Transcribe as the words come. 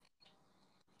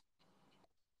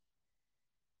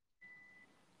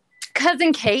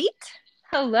Cousin Kate.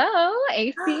 Hello,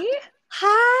 AC.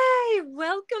 Hi,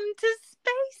 welcome to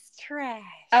Space Trash.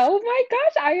 Oh my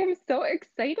gosh, I am so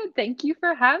excited. Thank you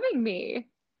for having me.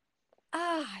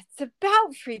 It's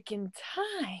about freaking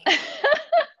time.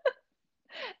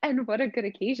 And what a good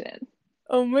occasion.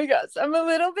 Oh my gosh, I'm a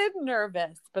little bit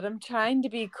nervous, but I'm trying to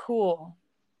be cool.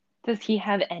 Does he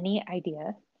have any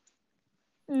idea?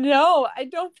 No, I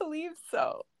don't believe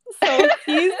so. So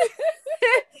he's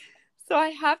so I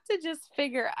have to just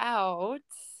figure out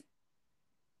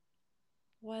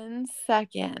 1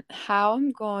 second how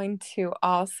I'm going to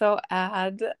also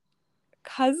add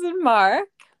Cousin Mark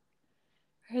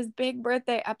for his big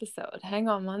birthday episode. Hang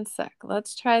on 1 sec.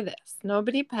 Let's try this.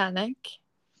 Nobody panic.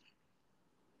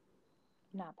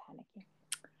 Not panicking.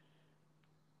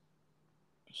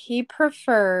 He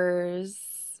prefers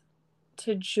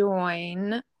to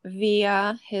join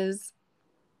via his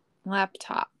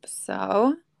laptop.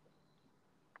 So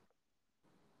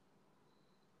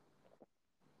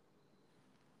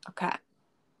okay.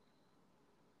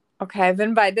 Okay, I've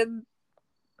invited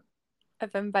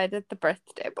the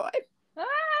birthday boy.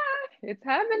 It's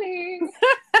happening.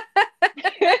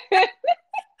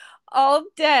 All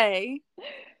day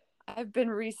I've been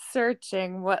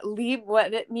researching what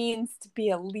it means to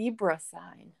be a Libra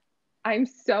sign. I'm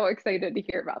so excited to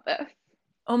hear about this.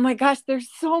 Oh my gosh, there's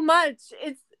so much.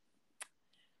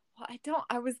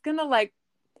 I was gonna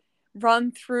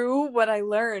run through what I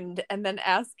learned and then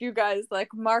ask you guys,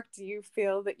 Mark, do you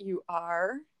feel that you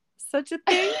are such a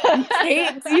thing? And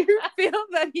Kate, do you feel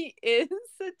that he is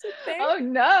such a thing? Oh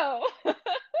no.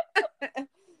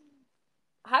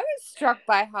 I was struck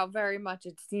by how very much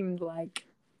it seemed like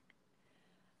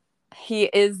he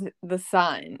is the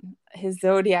sign, his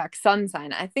zodiac sun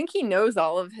sign. I think he knows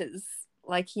all of his,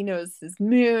 he knows his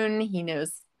moon, he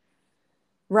knows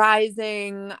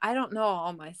rising. I don't know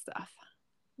all my stuff.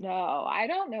 No, I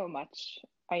don't know much.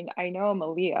 I know I'm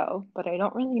a Leo, but I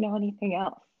don't really know anything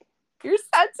else. You're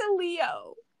such a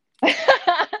Leo.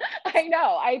 I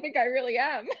know. I think I really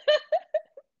am.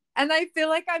 And I feel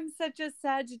like I'm such a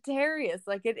Sagittarius.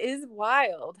 It is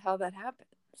wild how that happens.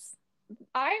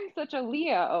 I'm such a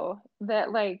Leo that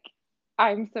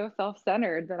I'm so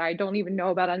self-centered that I don't even know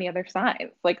about any other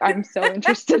signs. I'm so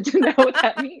interested to know what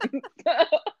that means.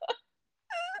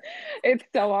 It's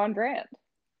so on brand.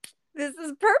 This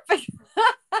is perfect.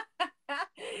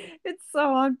 It's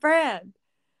so on brand.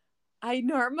 I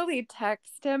normally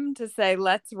text him to say,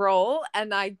 let's roll,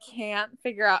 and I can't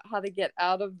figure out how to get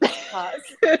out of this pause.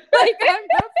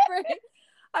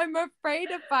 I'm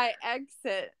afraid if I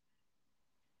exit.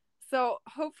 So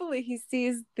hopefully he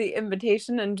sees the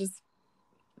invitation and just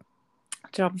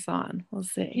jumps on. We'll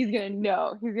see. He's gonna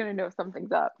know. He's gonna know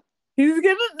something's up. He's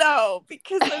gonna know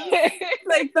because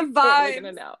I'm the vibe, totally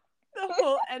gonna know. The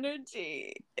whole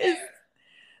energy is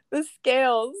the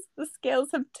scales. The scales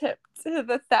have tipped to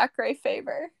the Thackeray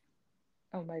favor.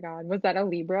 Oh my God, was that a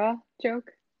Libra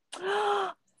joke?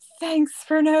 Thanks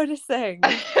for noticing.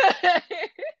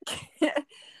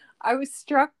 I was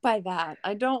struck by that.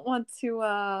 I don't want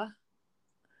to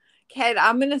Kate,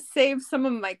 I'm gonna save some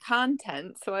of my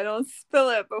content so I don't spill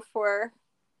it before.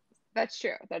 That's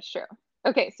true.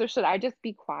 Okay, so should I just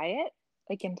be quiet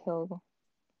until?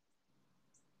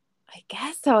 I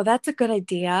guess so. That's a good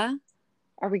idea.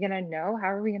 Are we gonna know? How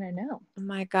are we gonna know? Oh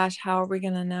my gosh, how are we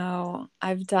gonna know?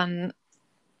 I've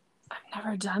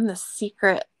never done the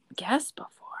secret guest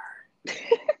before.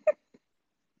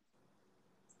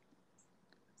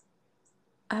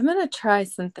 I'm gonna try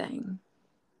something.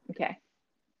 Okay.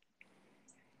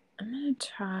 I'm gonna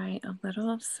try a little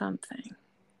of something.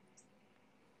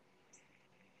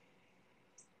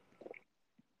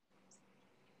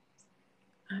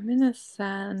 I'm gonna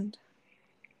send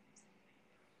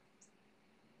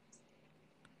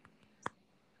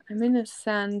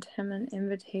him an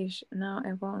invitation. No,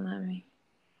 it won't let me.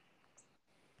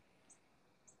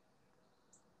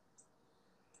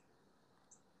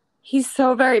 He's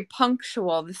so very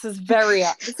punctual. This is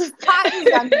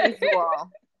highly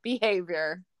unusual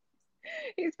behavior.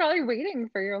 He's probably waiting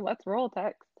for your let's roll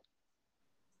text.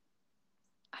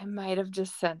 I might have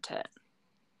just sent it.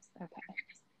 Okay.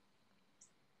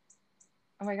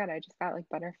 Oh my God, I just got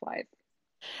butterflies.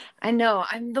 I know.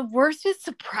 I'm the worst at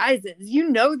surprises. You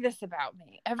know this about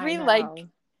me.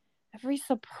 Every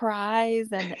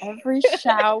surprise and every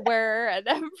shower and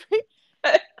every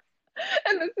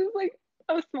and this is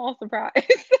a small surprise.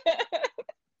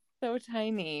 So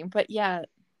tiny, but yet.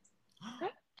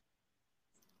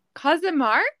 Cousin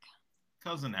Mark?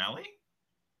 Cousin Allie?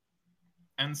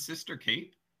 And Sister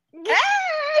Kate?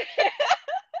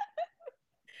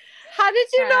 How did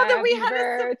you know that we had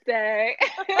birthday?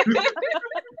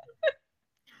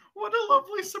 What a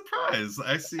lovely surprise.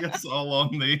 I see us all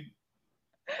on the...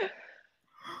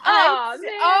 Oh,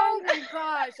 Oh man. my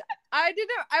gosh. I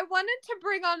wanted to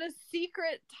bring on a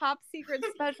top secret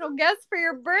special guest for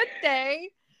your birthday,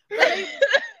 but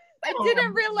I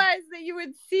didn't realize that you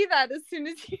would see that as soon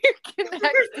as you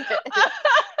connected.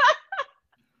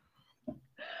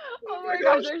 Oh my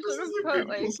gosh, I this should have is a put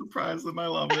beautiful like surprise and I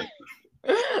love it.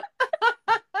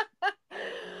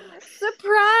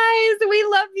 Surprise! We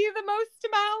love you the most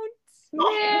amount.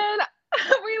 man,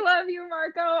 we love you,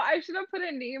 Marco. I should have put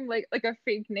a name like a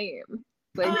fake name.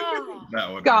 Like Oh.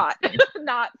 That would Scott,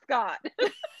 not Scott.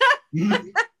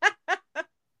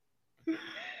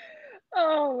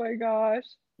 Oh my gosh.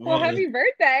 Well, happy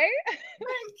birthday.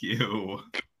 Thank you.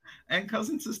 And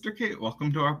cousin sister Kate,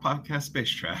 welcome to our podcast, Space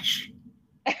Trash.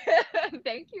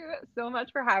 Thank you so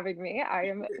much for having me. I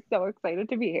am so excited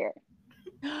to be here.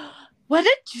 What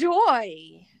a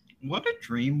joy. What a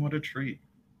dream, what a treat.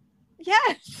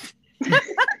 Yes.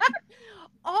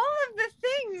 All of the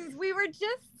things we were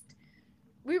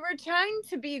trying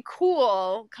to be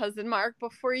cool, cousin Mark,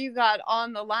 before you got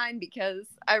on the line, because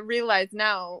I realize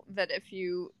now that if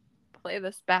you play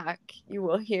this back, you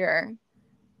will hear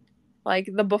like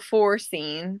the before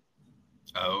scene.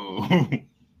 Oh.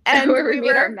 And where we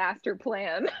made our master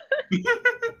plan.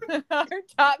 Our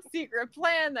top secret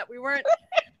plan that we weren't.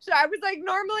 So I was like,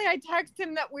 normally I text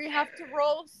him that we have to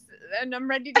roll and I'm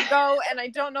ready to go. And I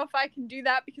don't know if I can do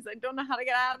that because I don't know how to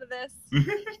get out of this.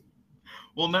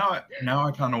 Well, now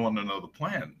I kind of want to know the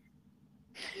plan.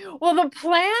 Well, the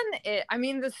plan,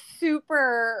 the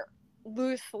super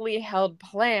loosely held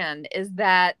plan is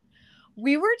that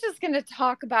we were just going to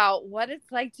talk about what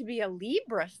it's like to be a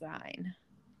Libra sign.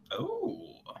 Oh.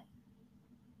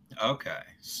 Okay.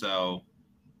 So,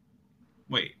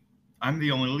 wait. I'm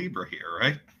the only Libra here,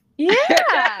 right?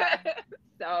 Yeah.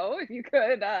 So, if you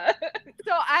could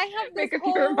so I have make a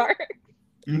few remarks.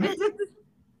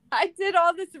 I did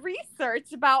all this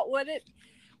research about what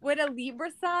a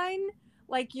Libra sign,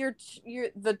 like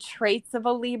the traits of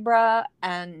a Libra,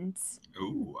 and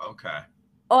ooh, okay.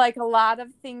 like a lot of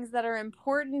things that are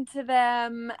important to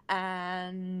them.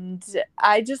 And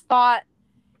I just thought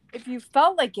if you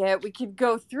felt like it, we could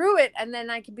go through it, and then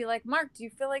I could be like, Mark, do you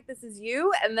feel like this is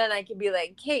you? And then I could be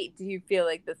like, Kate, do you feel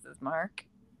like this is Mark?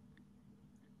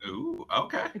 Ooh,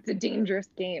 okay. It's a dangerous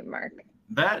game, Mark.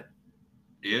 That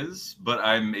is, but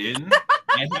I'm in.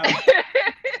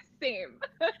 Same.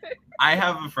 I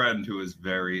have a friend who is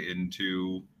very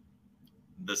into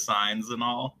the signs and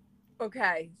all.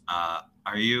 Okay. Are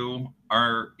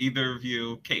either of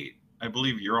you, Kate? I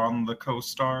believe you're on the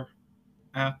CoStar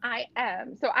app. I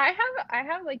am. So I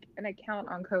have like an account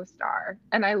on CoStar,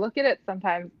 and I look at it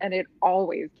sometimes, and it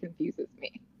always confuses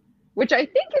me, which I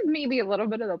think is maybe a little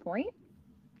bit of the point.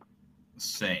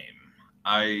 Same.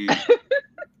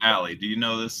 Allie, do you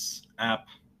know this app?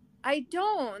 I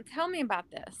don't. Tell me about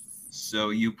this. So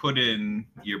you put in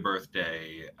your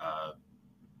birthday,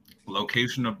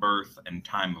 location of birth, and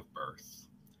time of birth.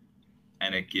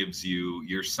 And it gives you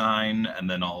your sign and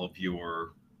then all of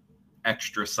your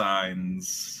extra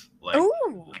signs. Like,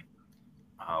 ooh.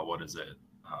 What is it?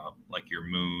 Like your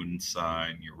moon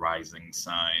sign, your rising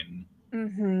sign.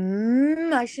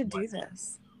 Mm-hmm. I should do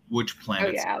this. Which planets?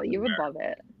 Oh yeah, Allie, you would love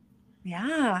it.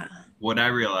 Yeah. What I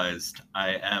realized,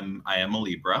 I am a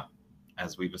Libra,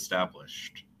 as we've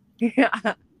established.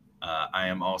 Yeah. I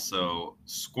am also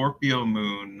Scorpio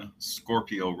moon,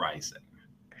 Scorpio rising.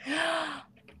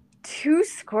 2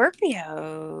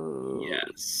 Scorpio.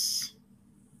 Yes.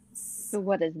 So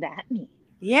what does that mean?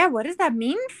 Yeah, what does that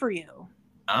mean for you?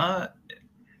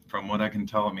 From what I can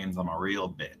tell, it means I'm a real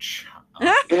bitch.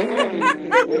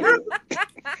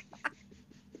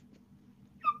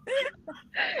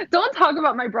 Don't talk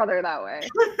about my brother that way.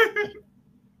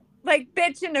 Like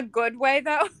bitch in a good way,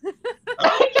 though.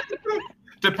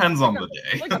 Depends on the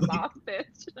day. Like a boss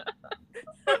bitch.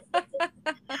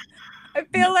 I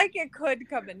feel like it could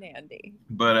come in handy.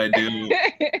 But I do.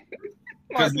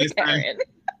 Mark Karen.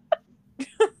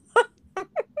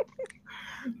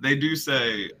 They do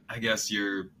say, I guess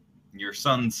your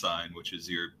sun sign, which is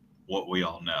what we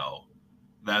all know,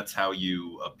 that's how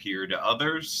you appear to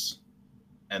others,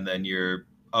 and then your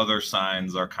other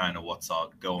signs are kind of what's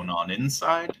all going on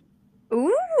inside.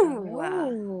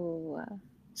 Ooh.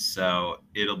 So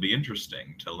it'll be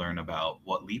interesting to learn about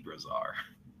what Libras are.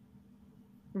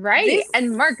 Right.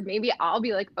 And Mark, maybe I'll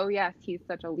be like, oh yes, he's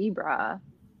such a Libra.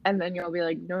 And then you'll be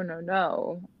like,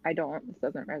 no, I don't. This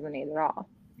doesn't resonate at all.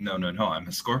 No, I'm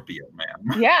a Scorpio,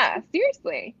 ma'am. Yeah,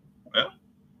 seriously. Well.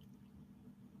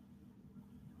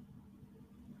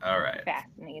 All right.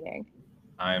 Fascinating.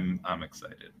 I'm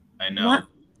excited. I know. What?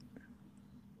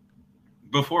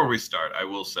 before we start, I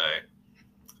will say,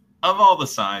 of all the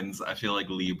signs, I feel like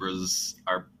Libras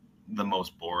are the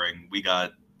most boring. We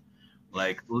got,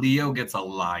 like, Leo gets a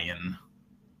lion.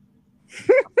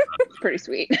 Pretty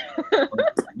sweet.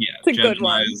 Yeah, It's a good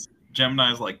one.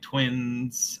 Gemini's like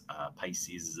twins.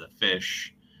 Pisces is a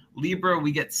fish. Libra,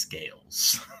 we get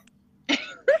scales.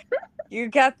 You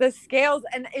got the scales,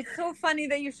 and it's so funny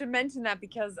that you should mention that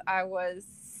because I was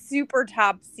super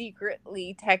top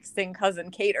secretly texting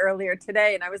cousin Kate earlier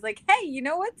today, and I was like, hey, you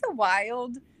know what's a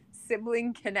wild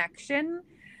sibling connection?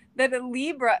 That a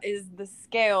Libra is the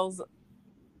scales,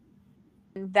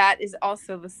 and that is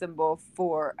also the symbol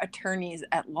for attorneys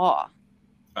at law.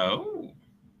 Oh.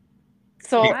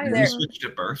 So Kate, you there, switched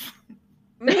at birth.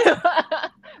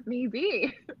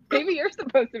 Maybe you're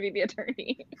supposed to be the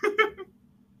attorney.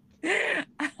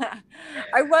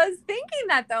 I was thinking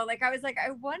that though, like I was like,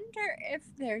 I wonder if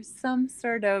there's some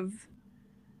sort of,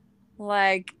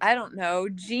 like, I don't know,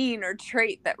 gene or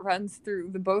trait that runs through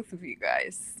the both of you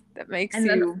guys that makes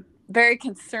you very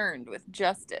concerned with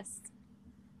justice.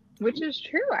 Which is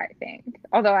true, I think.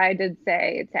 Although I did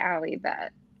say to Allie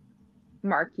that,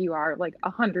 Mark, you are like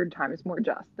 100 times more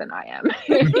just than I am.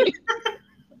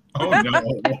 Oh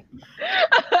no.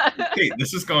 Kate,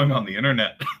 this is going on the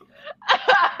internet.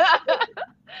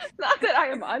 Not that I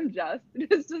am unjust.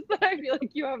 It's just that I feel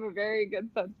like you have a very good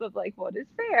sense of like what is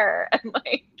fair and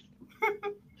like.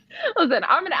 Listen,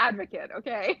 I'm an advocate,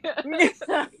 okay?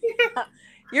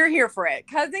 You're here for it.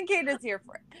 Cousin Kate is here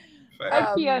for it.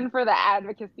 I key in for the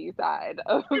advocacy side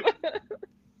of.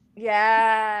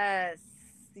 Yes.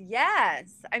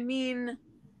 I mean,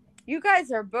 you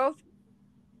guys are both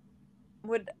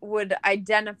would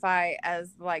identify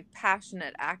as like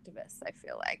passionate activists, I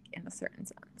feel like, in a certain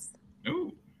sense.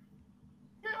 Ooh.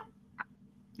 Yeah.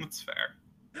 That's fair.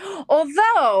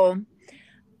 Although,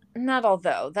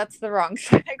 that's the wrong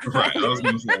segue. Right, I was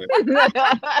going to say.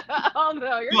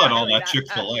 Although you're But not all really that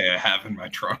Chick-fil-A I have in my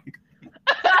trunk.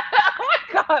 Oh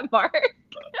my God, Mark.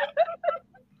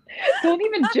 Don't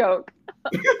even joke.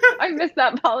 I miss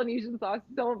that Polynesian sauce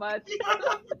so much.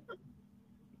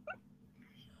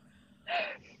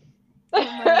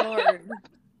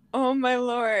 Oh my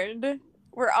lord.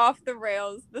 We're off the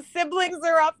rails. The siblings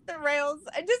are off the rails.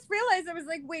 I just realized, I was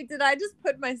like, wait, did I just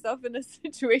put myself in a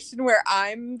situation where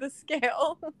I'm the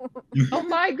scale? Oh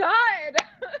my God.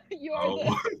 You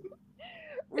are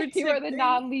the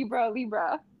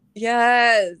non-Libra.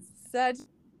 Yes.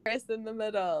 Sagittarius in the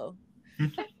middle.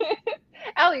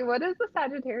 Allie, what is the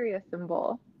Sagittarius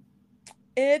symbol?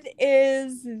 It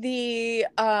is the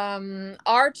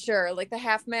archer, like the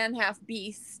half man, half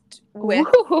beast with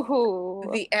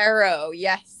the arrow.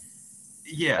 Yes.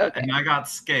 Yeah, okay. And I got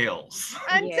scales.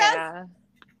 I'm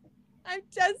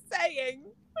just saying.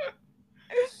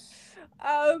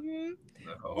 No.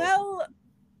 Well,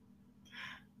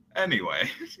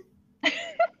 anyway.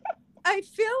 I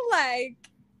feel like,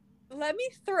 let me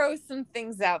throw some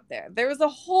things out there. There was a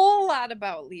whole lot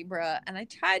about Libra, and I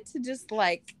tried to just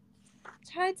write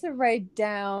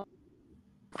down.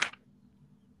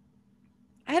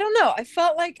 I don't know. I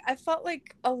felt like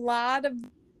a lot of it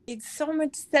made so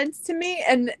much sense to me,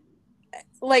 and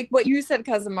like what you said,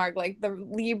 cousin Mark, like the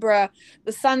Libra,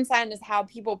 the sun sign is how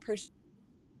people push.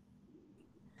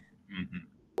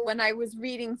 Mm-hmm. When I was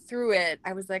reading through it,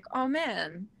 I was like, oh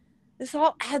man, this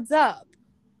all adds up.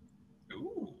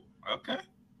 Ooh, okay.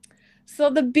 So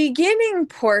the beginning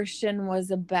portion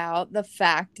was about the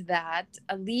fact that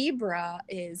a Libra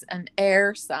is an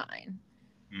air sign,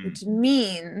 which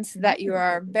means that you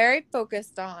are very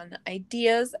focused on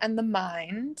ideas and the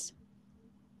mind.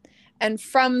 And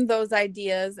from those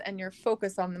ideas and your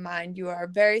focus on the mind, you are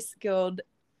very skilled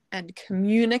and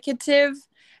communicative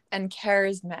and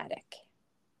charismatic.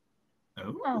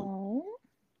 Oh.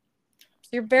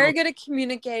 You're very good at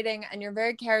communicating and you're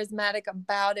very charismatic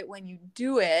about it when you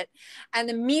do it. And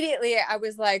immediately I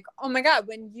was like, oh my God,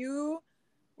 when you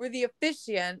were the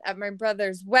officiant at my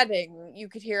brother's wedding, you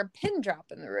could hear a pin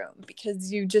drop in the room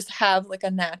because you just have like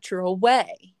a natural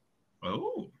way.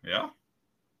 Oh, yeah.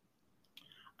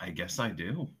 I guess I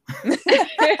do. I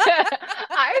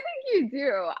think you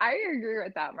do. I agree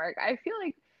with that, Mark. I feel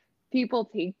like people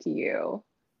take to you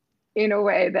in a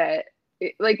way that,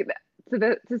 like,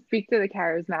 to speak to the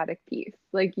charismatic piece,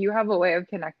 like you have a way of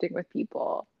connecting with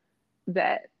people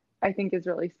that I think is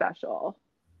really special.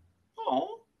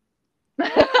 Oh. This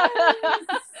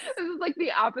is like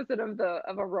the opposite of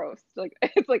a roast. Like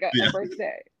it's like a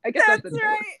birthday. I guess that's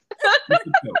right. It's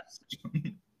a toast.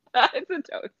 It's a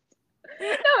toast.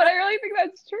 No, but I really think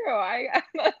that's true. I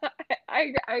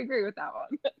agree with that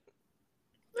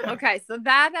one. Okay, so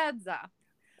that adds up,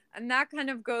 and that kind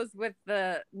of goes with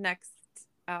the next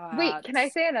Wait, can I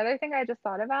say another thing I just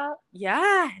thought about?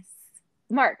 Yes.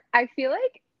 Mark, I feel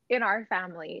like in our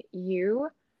family, you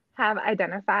have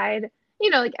identified, you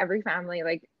know, like every family,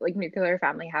 like nuclear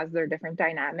family has their different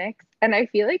dynamics. And I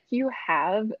feel like you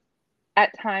have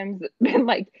at times been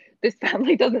like, this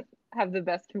family doesn't have the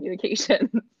best communication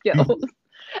skills.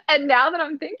 And now that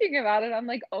I'm thinking about it, I'm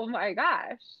like, oh my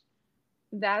gosh,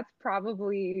 that's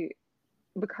probably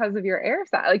because of your air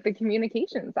side, like the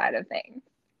communication side of things.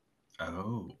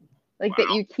 Oh, Like that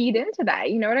wow. you keyed into that.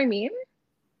 You know what I mean?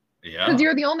 Yeah. Because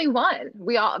you're the only one.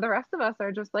 The rest of us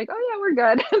are just like, oh yeah, we're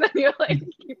good. And then you're like,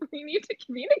 we need to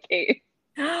communicate.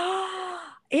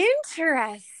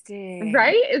 Interesting.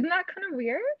 Right? Isn't that kind of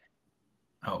weird?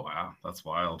 Oh, wow. That's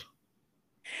wild.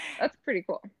 That's pretty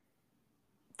cool.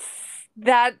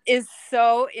 That is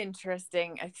so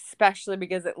interesting, especially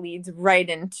because it leads right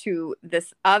into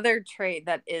this other trait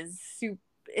that is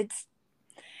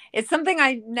it's something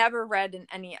I never read in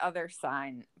any other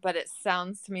sign, but it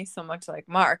sounds to me so much like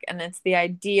Mark. And it's the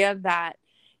idea that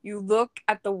you look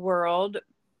at the world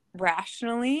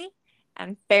rationally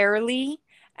and fairly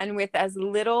and with as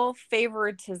little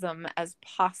favoritism as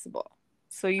possible.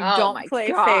 So you don't play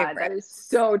favorites. That is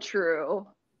so true.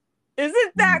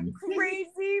 Isn't that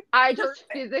crazy? I just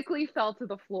physically fell to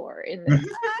the floor in this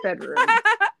bedroom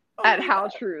at how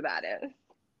true that is.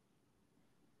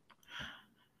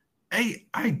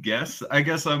 I guess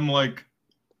I'm like,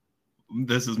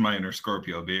 this is my inner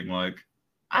Scorpio being like,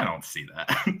 I don't see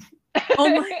that. Oh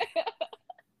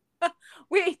my.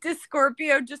 Wait, does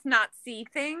Scorpio just not see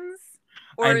things?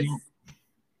 Or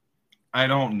I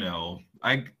don't know.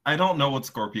 I don't know what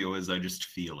Scorpio is. I just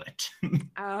feel it.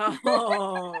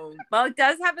 Oh, well, it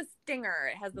does have a stinger.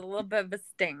 It has a little bit of a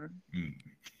sting.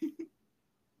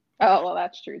 Oh, well,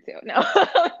 that's true too. No.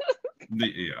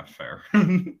 Yeah, fair.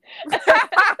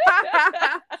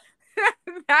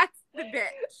 That's the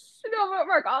bitch. No, but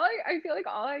Mark, I feel like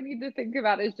all I need to think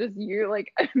about is just you,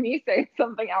 like me saying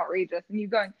something outrageous and you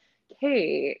going,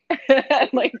 Kate, and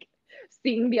like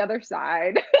seeing the other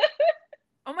side.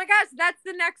 Oh my gosh, that's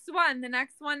the next one. The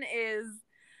next one is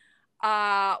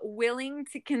willing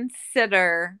to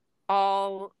consider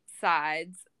all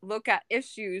sides, look at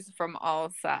issues from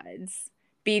all sides,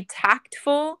 be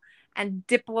tactful and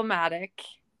diplomatic,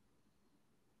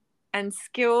 and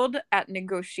skilled at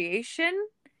negotiation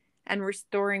and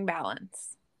restoring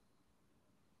balance.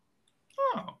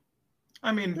 Oh,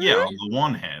 I mean, yeah, on the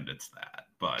one hand, it's that,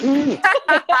 but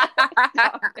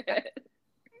Stop it.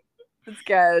 That's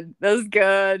good. That was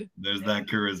good. there's that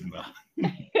charisma.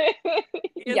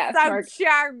 You're Yes, so Mark.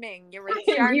 charming. You're a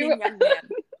charming young man.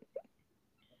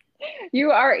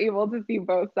 You are able to see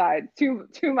both sides to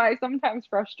my sometimes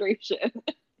frustration.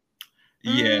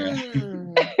 Yeah.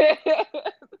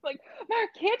 Like, Mark,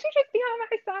 can't you just be on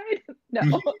my side?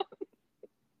 No.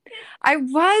 I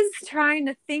was trying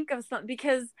to think of something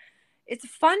because it's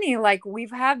funny. Like,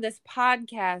 we've had this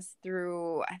podcast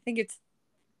through, I think it's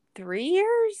 3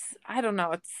 years. I don't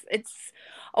know. It's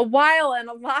a while, and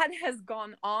a lot has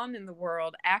gone on in the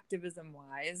world, activism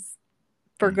wise,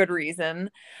 for good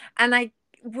reason. And I'm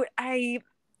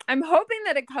hoping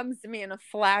that it comes to me in a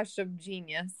flash of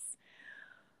genius.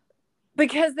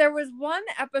 Because there was one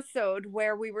episode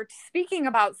where we were speaking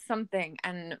about something,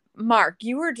 and Mark,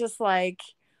 you were just like,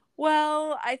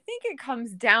 well, I think it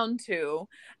comes down to,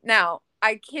 now,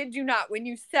 I kid you not, when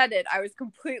you said it, I was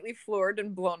completely floored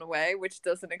and blown away, which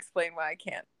doesn't explain why I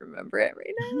can't remember it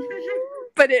right now.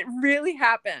 But it really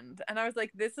happened. And I was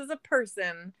like, this is a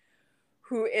person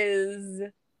who is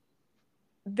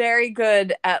very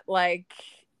good at like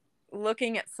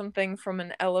looking at something from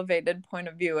an elevated point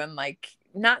of view and like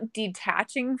not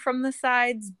detaching from the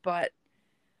sides, but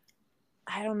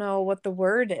I don't know what the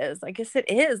word is. I guess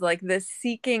it is like this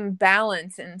seeking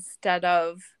balance instead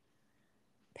of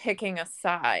picking a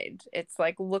side. It's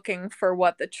like looking for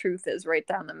what the truth is right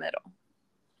down the middle.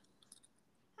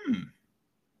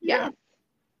 Yeah.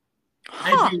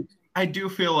 I do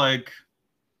feel like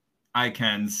I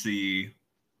can see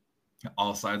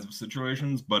all sides of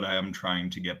situations, but I am trying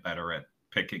to get better at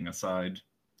picking a side.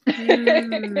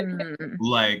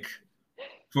 Like,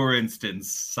 for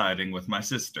instance, siding with my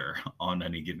sister on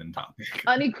any given topic.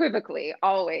 Unequivocally,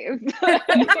 always.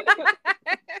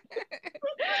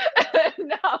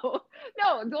 No,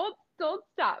 don't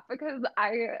stop, because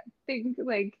I think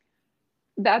like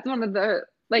that's one of the,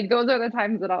 like, those are the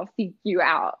times that I'll seek you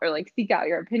out or like seek out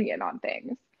your opinion on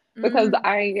things, because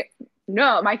I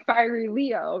know my fiery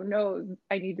Leo knows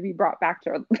I need to be brought back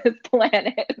to this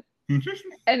planet.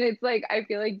 And it's like, I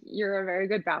feel like you're a very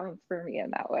good balance for me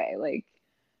in that way. Like,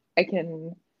 I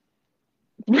can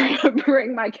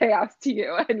bring my chaos to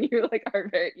you, and you like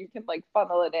you can like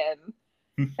funnel it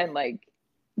in and like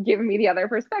give me the other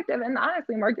perspective. And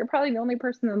honestly, Mark, you're probably the only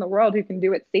person in the world who can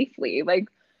do it safely, like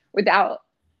without,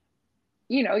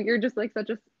 you're just like such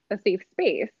a safe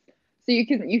space. So you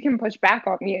can push back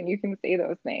on me and you can say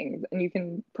those things and you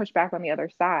can push back on the other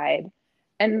side.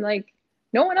 And like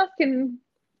no one else can,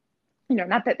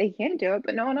 not that they can do it,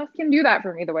 but no one else can do that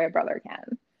for me the way a brother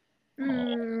can.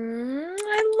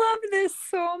 I love this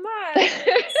so much.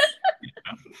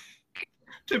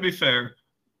 To be fair,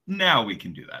 now we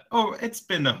can do that. Oh, it's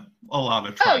been a lot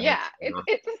of Oh time. yeah,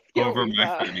 it's a skill over we've,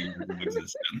 my 30 years of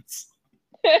existence.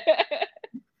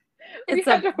 we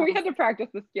had to practice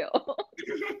the skill.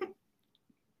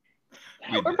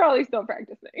 We're probably still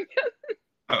practicing.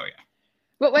 Oh yeah.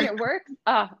 But when it works,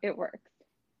 it works.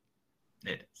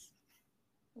 It is.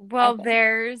 Well,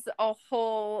 there's a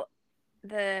whole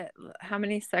how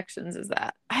many sections is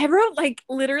that? I wrote like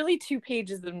literally 2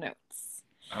 pages of notes.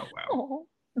 Oh wow. Oh.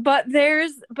 But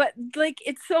like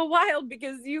it's so wild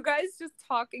because you guys just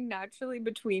talking naturally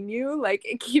between you, like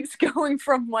it keeps going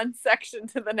from one section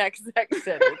to the next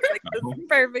section. It's like this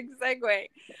perfect segue.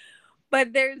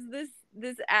 But there's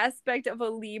this aspect of a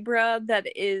Libra that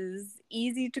is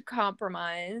easy to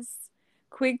compromise,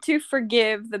 quick to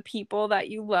forgive the people that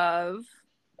you love,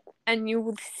 and you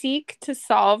will seek to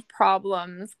solve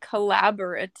problems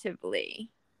collaboratively,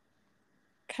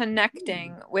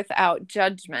 connecting without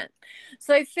judgment.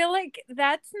 So I feel like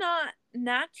that's not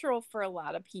natural for a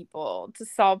lot of people to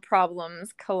solve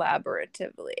problems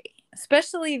collaboratively,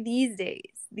 especially these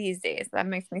days. That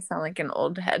makes me sound like an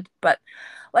old head, but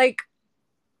like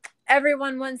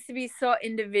everyone wants to be so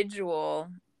individual,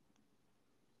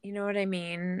 you know what I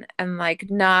mean? And like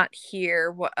not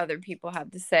hear what other people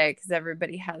have to say because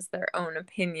everybody has their own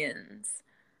opinions.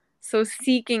 So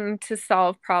seeking to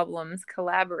solve problems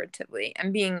collaboratively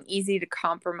and being easy to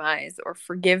compromise or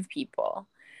forgive people,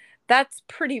 that's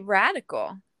pretty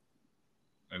radical.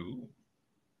 Ooh.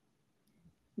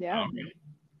 Yeah.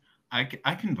 I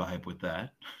can vibe with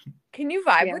that. Can you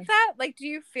vibe with that? Like, do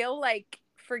you feel like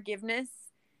forgiveness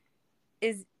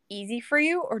is easy for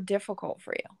you or difficult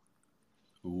for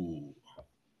you? Ooh.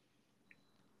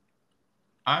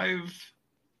 I've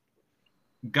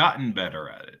gotten better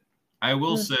at it. I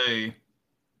will say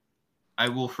I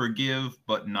will forgive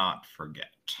but not forget.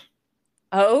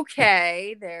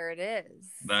 Okay, there it is.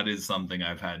 That is something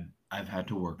I've had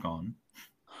to work on.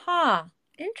 Huh.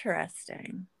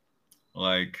 Interesting.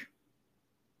 Like,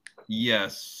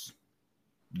 yes,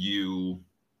 you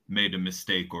made a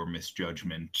mistake or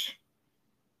misjudgment,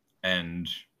 and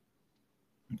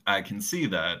I can see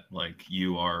that, like,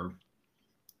 you are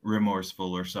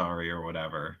remorseful or sorry or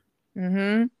whatever. Mm-hmm.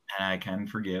 And I can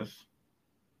forgive.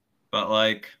 But,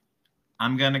 like,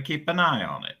 I'm going to keep an eye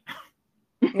on it.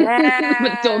 Yeah.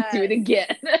 But don't do it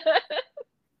again.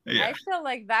 Yeah. I feel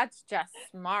like that's just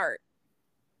smart.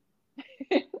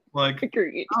 Like,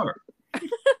 agreed.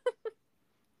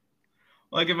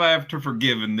 Like, if I have to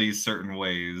forgive in these certain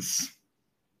ways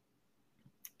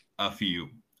a few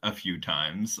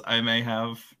times, I may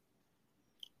have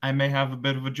a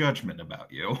bit of a judgment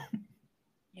about you.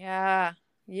 Yeah.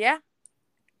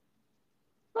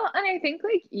 Well, and I think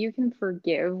like you can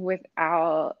forgive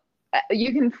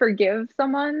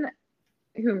someone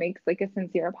who makes like a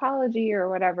sincere apology or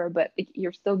whatever, but like,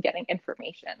 you're still getting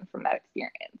information from that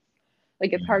experience.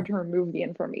 Like it's hard to remove the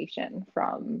information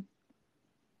from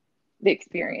the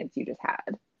experience you just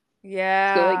had.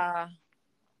 Yeah. So like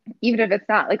even if it's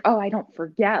not like, oh, I don't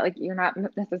forget, like you're not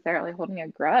necessarily holding a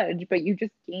grudge, but you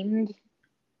just gained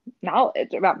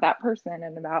knowledge about that person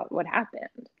and about what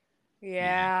happened.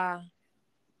 Yeah.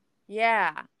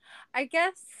 I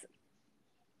guess,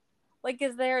 like,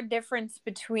 is there a difference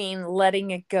between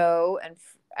letting it go and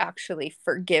actually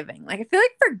forgiving? Like, I feel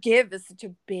like forgive is such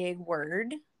a big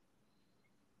word.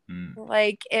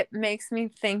 Like, it makes me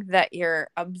think that you're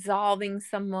absolving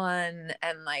someone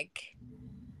and, like,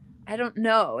 I don't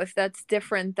know if that's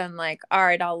different than, like, all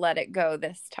right, I'll let it go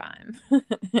this time.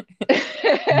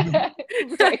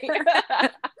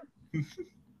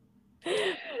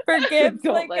 Forgive,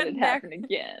 don't like let it happen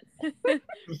again.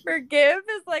 Forgive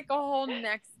is like a whole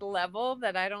next level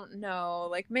that I don't know.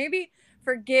 Like maybe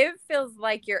forgive feels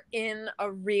like you're in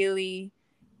a really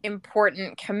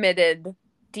important, committed,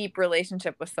 deep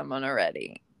relationship with someone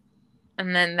already.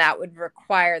 And then that would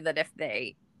require that if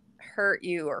they hurt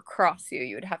you or cross you,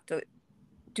 you would have to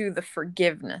do the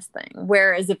forgiveness thing.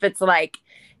 Whereas if it's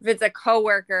a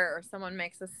coworker or someone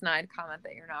makes a snide comment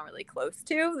that you're not really close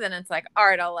to, then it's like, all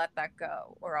right, I'll let that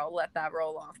go, or I'll let that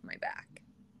roll off my back.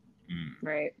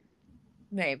 Right.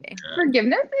 Maybe.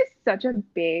 Forgiveness is such a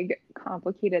big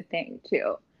complicated thing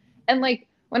too. And like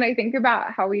when I think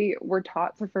about how we were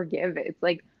taught to forgive, it's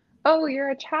like, oh, you're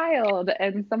a child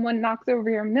and someone knocks over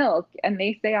your milk and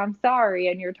they say, I'm sorry.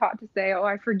 And you're taught to say, oh,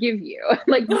 I forgive you.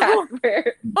 Like that's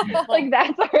where, like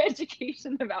that's our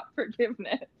education about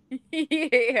forgiveness.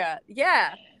 Yeah.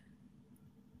 Yeah.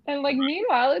 And like,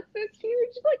 meanwhile, it's this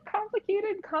huge, like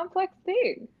complicated, complex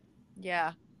thing.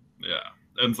 Yeah. Yeah.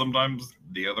 And sometimes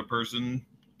the other person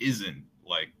isn't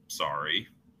like sorry.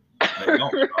 They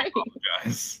don't Right.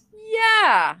 apologize.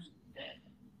 Yeah.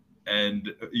 And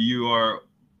you are,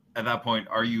 at that point,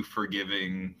 are you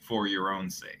forgiving for your own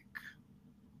sake?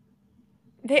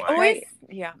 They Like- always,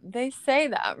 yeah, they say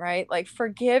that, right? Like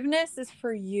forgiveness is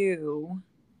for you.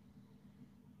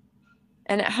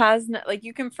 And it has not, like,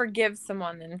 you can forgive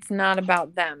someone and it's not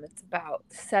about them. It's about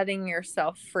setting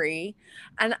yourself free.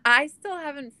 And I still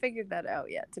haven't figured that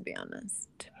out yet, to be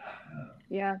honest.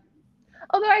 Yeah.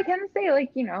 Although I can say,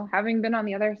 like, you know, having been on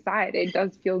the other side, it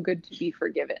does feel good to be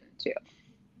forgiven too.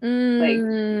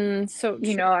 So You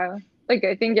true. know, like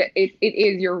I think it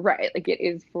is, you're right. Like it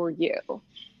is for you.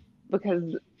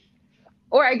 Because,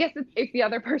 or I guess if the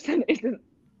other person isn't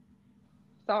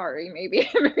sorry, maybe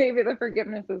maybe the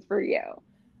forgiveness is for you.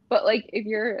 But like if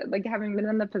you're like having been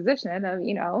in the position of,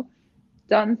 you know,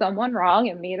 done someone wrong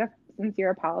and made a sincere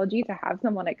apology, to have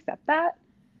someone accept that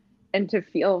and to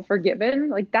feel forgiven,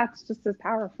 like that's just as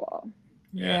powerful.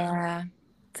 Yeah.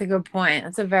 It's a good point.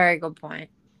 That's a very good point.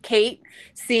 Kate,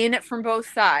 seeing it from both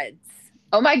sides.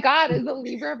 Oh my God, is the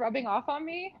Libra rubbing off on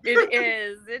me? It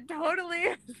is. It totally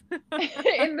is.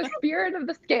 In the spirit of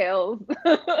the scales.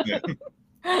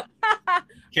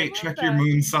 Kate, check your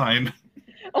moon sign.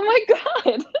 Oh my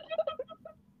God.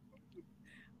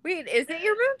 Wait, is it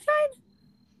your moon sign?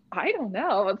 I don't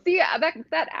know. See,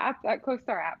 that app, that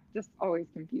CoStar app, just always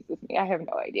confuses me. I have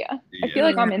no idea. I feel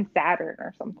like I'm in Saturn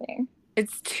or something.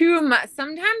 It's too much.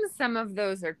 Sometimes some of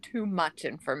those are too much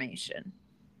information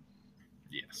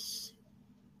Yes.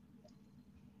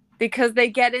 because they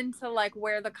get into like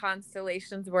where the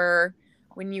constellations were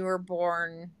when you were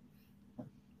born.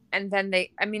 And then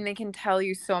they can tell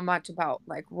you so much about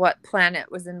like what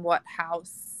planet was in what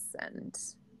house, and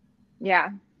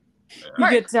Yeah. you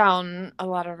get down a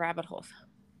lot of rabbit holes.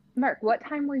 Mark, what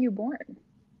time were you born?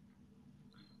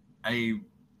 I'll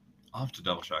have to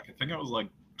double check. I think it was like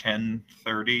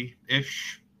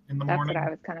 10:30-ish in the That's morning. what I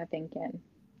was kind of thinking.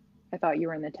 I thought you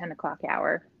were in the 10 o'clock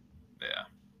hour. Yeah.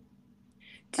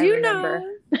 Do you remember.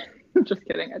 know? Just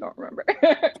kidding. I don't remember.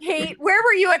 Kate, where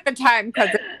were you at the time,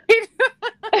 cousin?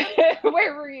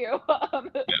 Where were you?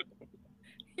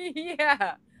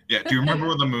 Yeah. Yeah. Do you remember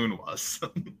where the moon was?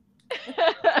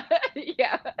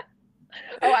 Yeah.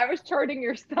 Oh, I was charting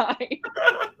your sign.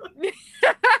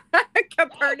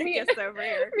 Copernicus over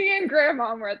here. Me and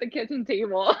Grandma were at the kitchen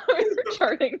table. We were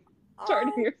charting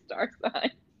your star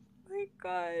sign. Oh my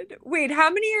God. Wait, how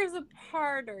many years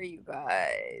apart are you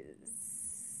guys?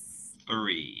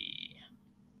 3.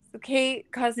 So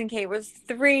cousin Kate was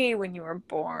 3 when you were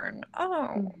born.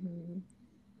 Oh.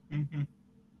 Mm-hmm.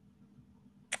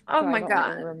 Oh So my I don't God.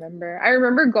 really remember. I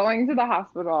remember going to the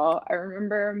hospital. I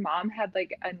remember Mom had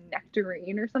like a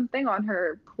nectarine or something on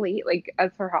her plate, like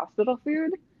as her hospital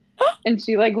food. And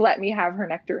she like let me have her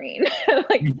nectarine.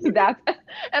 Like that's,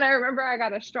 and I remember I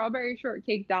got a strawberry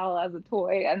shortcake doll as a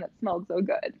toy and it smelled so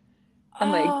good.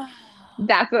 And like Oh.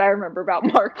 that's what I remember about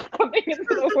Mark coming into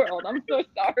the world. I'm so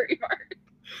sorry, Mark.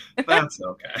 That's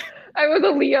okay. I was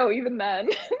a Leo even then.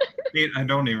 I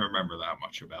don't even remember that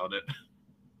much about it.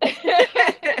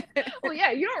 Well,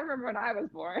 yeah, you don't remember when I was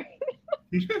born.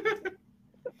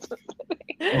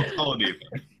 We'll call it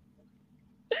even.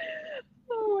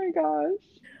 Oh my gosh.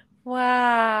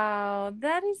 Wow,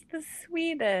 that is the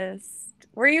sweetest.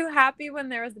 Were you happy when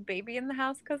there was a baby in the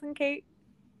house, cousin Kate?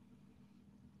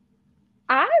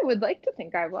 I would like to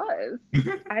think I was.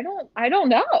 I don't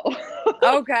know.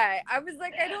 Okay, I was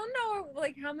like, I don't know,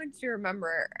 like how much you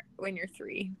remember when you're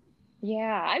 3.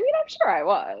 Yeah, I mean, I'm sure I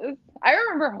was. I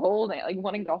remember holding, like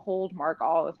wanting to hold Mark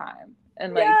all the time.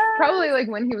 And like probably like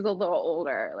when he was a little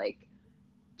older, like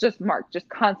just Mark just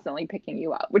constantly picking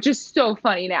you up, which is so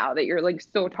funny now that you're like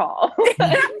so tall.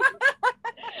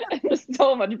 And just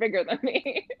so much bigger than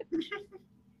me.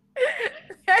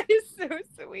 That is so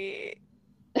sweet.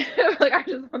 Like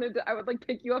I would like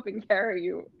pick you up and carry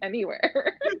you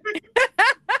anywhere.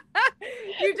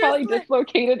 You Probably just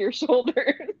dislocated your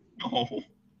shoulders. Oh.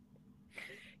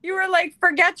 you were like,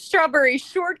 forget strawberry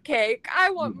shortcake. I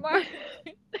want mine.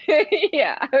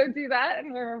 Yeah, I would do that,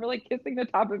 and I remember like kissing the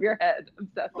top of your head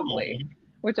obsessively, Oh.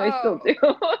 which I still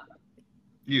Oh. do.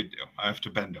 You do. I have to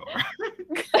bend over.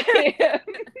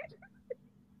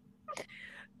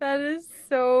 That is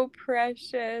so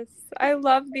precious. I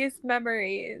love these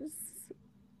memories.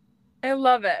 I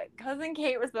love it. Cousin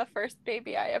Kate was the first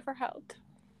baby I ever held.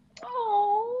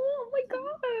 Oh my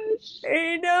gosh.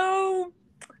 I know.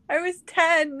 I was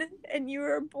 10 and you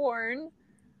were born.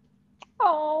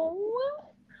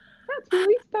 Oh, that's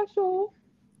really special.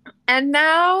 And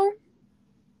now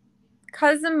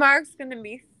Cousin Mark's going to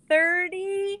be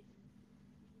 30.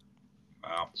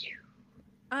 Wow.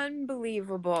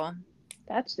 Unbelievable.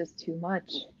 That's just too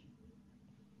much.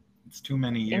 It's too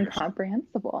many years.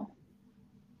 Incomprehensible.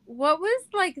 What was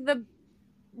the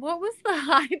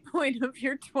high point of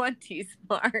your 20s,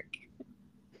 Mark?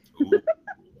 Ooh.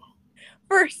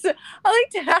 First, I like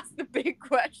to ask the big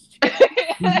question.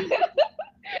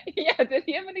 Yeah, did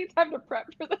he have any time to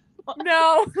prep for this one?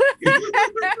 No.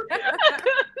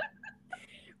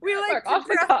 We like Mark, to off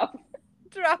the cuff.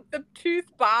 drop the truth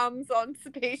bombs on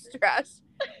Space Trash.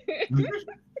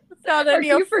 Mark,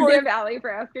 you forgive Allie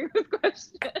for asking this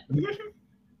question.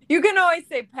 You can always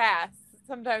say pass.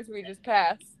 Sometimes we just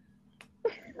pass.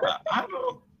 I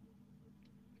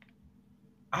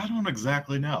don't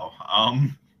exactly know.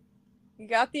 You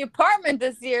got the apartment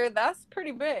this year. That's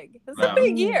pretty big. That's a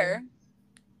big year.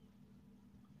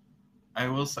 I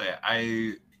will say,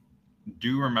 I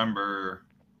do remember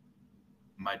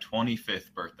my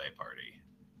 25th birthday party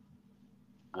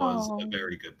was a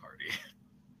very good party.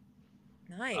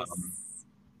 Nice.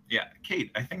 Yeah,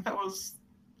 Kate, I think that was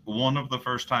one of the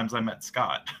first times I met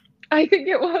Scott. I think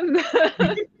it was. Me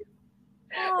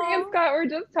Aw. and Scott were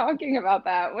just talking about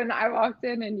that when I walked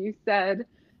in and you said,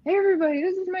 "Hey everybody,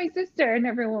 this is my sister," and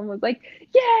everyone was like,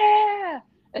 "Yeah!"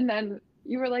 And then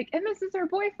you were like, "And this is her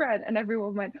boyfriend," and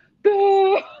everyone went,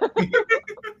 "Boo!"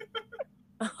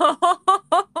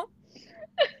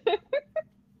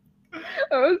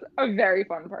 It was a very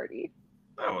fun party.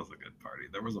 That was a good party.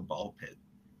 There was a ball pit.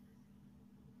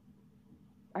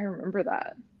 I remember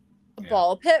that. A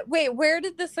ball pit? Wait, where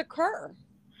did this occur?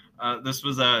 This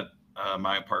was at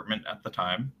my apartment at the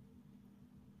time.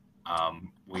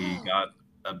 We got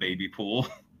a baby pool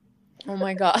Oh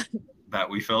my God. that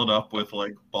we filled up with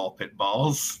like ball pit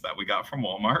balls that we got from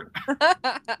Walmart.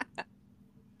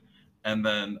 And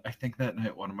then I think that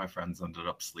night one of my friends ended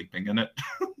up sleeping in it.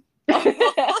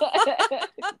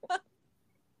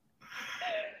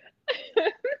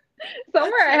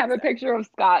 Somewhere I have a picture of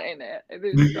Scott in it.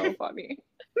 It's so funny.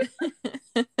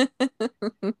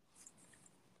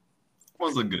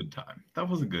 Was a good time. That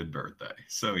was a good birthday.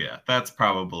 So yeah, that's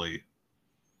probably,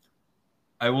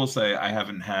 I will say I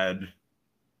haven't had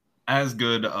as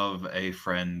good of a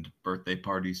friend birthday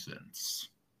party since.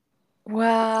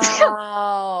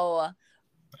 Wow.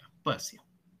 Bless you.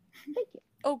 Thank you.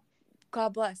 Oh,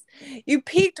 God bless. You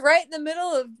peaked right in the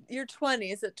middle of your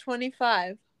 20s at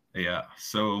 25. Yeah.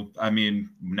 So I mean,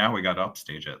 now we got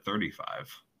upstage at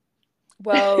 35.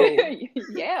 Whoa.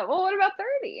 Yeah. Well, what about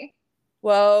 30?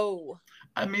 Whoa.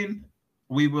 I mean,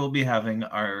 we will be having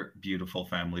our beautiful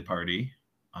family party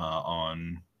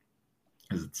on,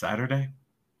 is it Saturday?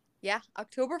 Yeah,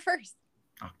 October 1st.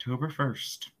 October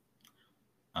 1st.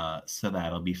 So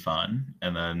that'll be fun.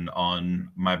 And then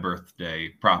on my birthday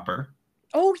proper,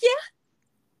 Oh, yeah.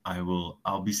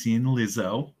 I'll be seeing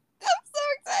Lizzo. I'm so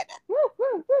excited. Woo,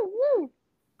 woo, woo, woo.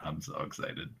 I'm so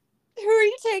excited. Who are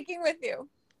you taking with you?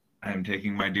 I'm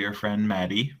taking my dear friend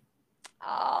Maddie.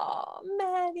 Oh,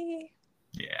 Maddie.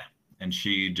 Yeah. And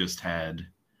she just had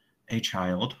a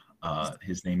child.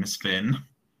 His name is Finn.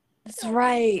 That's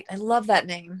right. I love that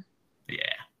name.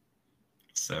 Yeah.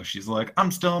 So she's like, I'm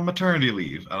still on maternity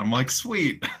leave. And I'm like,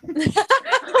 sweet. Wait,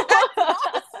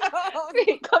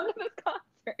 come to this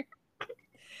concert.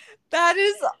 That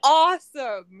is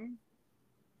awesome.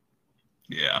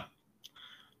 Yeah.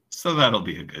 So that'll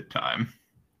be a good time.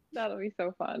 That'll be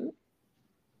so fun.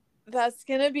 That's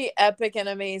going to be epic and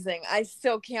amazing. I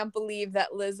still can't believe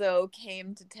that Lizzo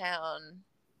came to town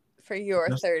for your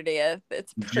 30th.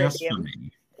 It's Just for me.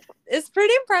 It's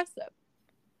pretty impressive.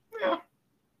 Yeah.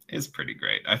 It's pretty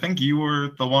great. I think you were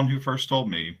the one who first told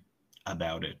me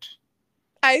about it.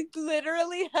 I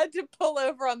literally had to pull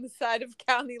over on the side of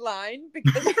County Line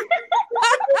because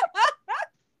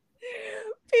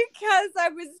because I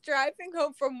was driving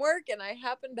home from work and I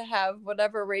happened to have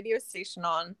whatever radio station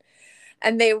on.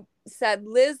 And they said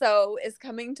Lizzo is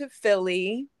coming to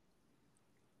Philly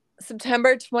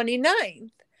September 29th.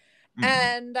 Mm-hmm.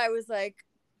 And I was like,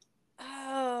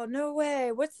 oh, no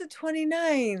way. What's the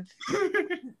 29th?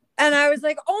 And I was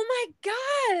like, oh my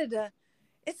God,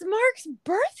 it's Mark's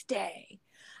birthday.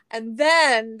 And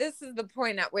then this is the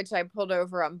point at which I pulled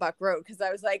over on Buck Road because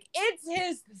I was like, it's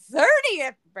his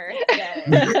 30th birthday.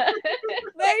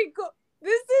 Like,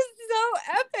 This is so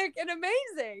epic and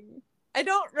amazing. I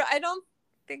don't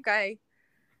think I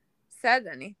said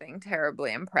anything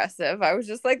terribly impressive. I was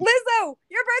just like, Lizzo,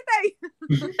 your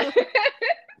birthday.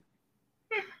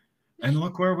 And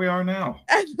look where we are now.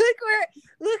 And look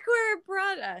where it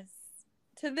brought us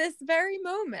to this very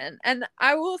moment. And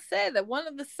I will say that one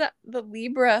of the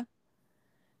Libra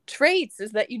traits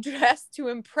is that you dress to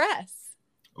impress.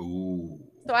 Ooh.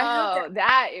 So I have to,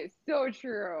 that is so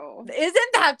true.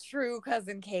 isn't that true,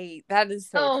 cousin Kate? That is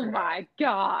so true. Oh my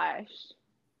gosh.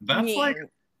 That's like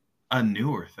a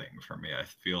newer thing for me, I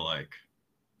feel like.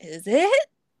 Is it?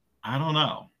 I don't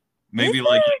know. Maybe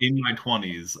like in my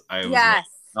 20s, I was like,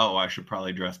 oh, I should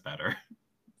probably dress better.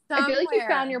 I feel like you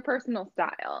found your personal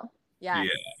style. Yes.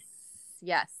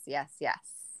 Yeah. Yes.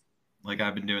 Like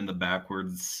I've been doing the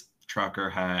backwards trucker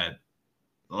hat.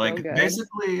 Like So good.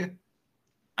 basically,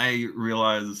 I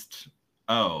realized,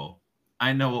 oh,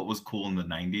 I know what was cool in the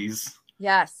 90s.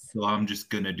 Yes. So I'm just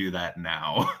going to do that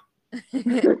now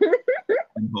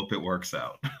and hope it works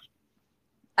out.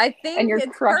 I think And you're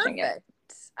it's crushing perfect. it.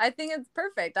 I think it's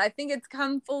perfect. I think it's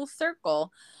come full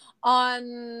circle.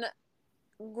 On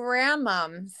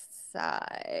Grandmom's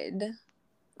side,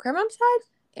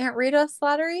 Aunt Rita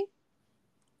Slattery?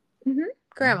 Mhm.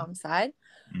 Grandmom's side.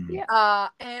 Mhm. Yeah.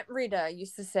 Aunt Rita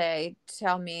used to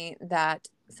tell me that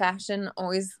fashion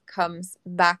always comes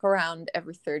back around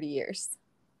every 30 years.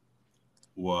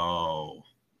 Whoa.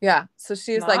 Yeah. So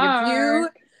she was like,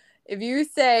 Mark. if you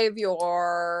save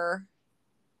your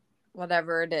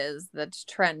whatever it is that's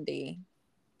trendy,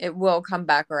 it will come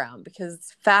back around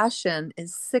because fashion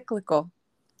is cyclical.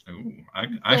 Ooh,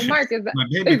 I So should. Mark, is that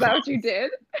what you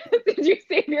did? Did you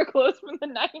save your clothes from the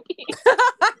 90s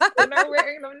and are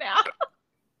wearing them now?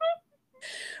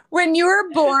 When you were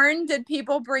born, did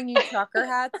people bring you trucker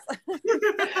hats? That's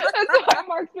why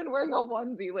Mark's been wearing a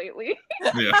onesie lately.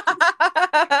 Yeah.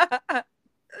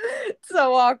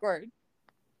 So awkward.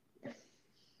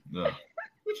 Ugh.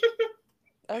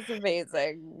 That's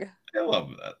amazing. I love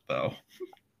that though.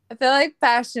 I feel like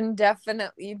fashion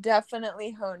you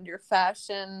definitely honed your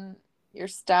fashion, your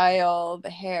style, the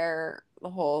hair, the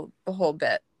whole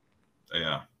bit.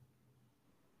 Yeah.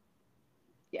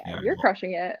 Yeah, you're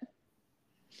crushing it.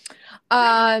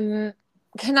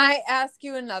 Can I ask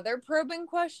you another probing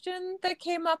question that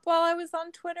came up while I was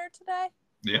on Twitter today?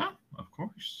 Yeah, of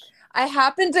course. I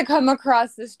happened to come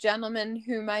across this gentleman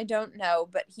whom I don't know,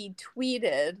 but he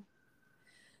tweeted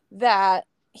that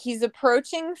he's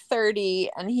approaching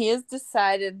 30 and he has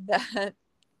decided that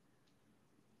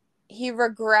his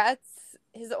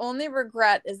only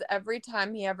regret is every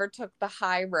time he ever took the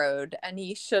high road and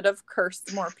he should have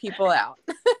cursed more people out.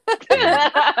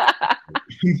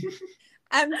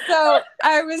 And so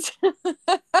I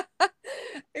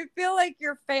feel like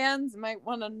your fans might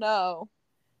want to know,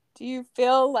 do you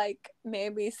feel like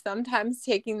maybe sometimes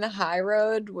taking the high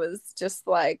road was just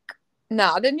like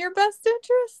not in your best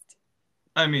interest?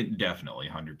 I mean, definitely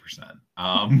 100%.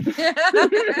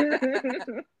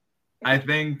 I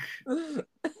think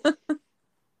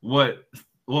what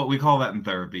we call that in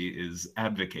therapy is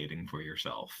advocating for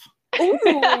yourself.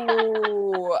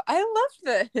 Ooh, I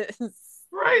love this.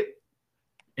 Right.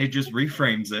 It just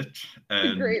reframes it.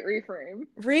 And great reframe.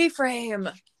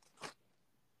 Reframe.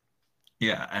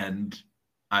 Yeah, and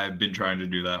I've been trying to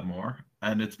do that more,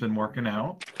 and it's been working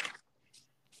out.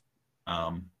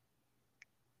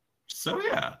 So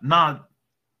yeah, not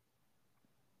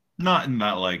in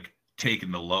that like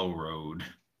taking the low road.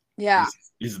 Yeah.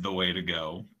 Is the way to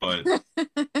go, but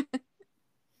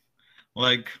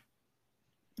like,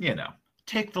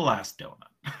 take the last donut.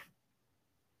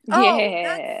 Oh,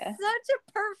 Yeah. that's such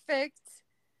a perfect.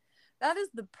 That is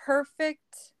the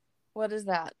perfect. What is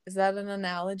that? Is that an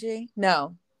analogy?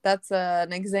 No, that's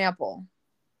an example.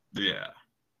 Yeah.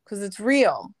 Because it's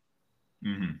real.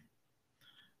 Mm-hmm.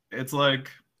 It's like,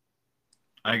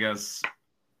 I guess,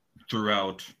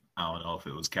 throughout, I don't know if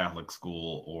it was Catholic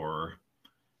school or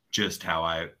just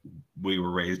how we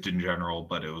were raised in general,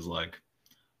 but it was like,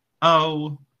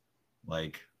 oh,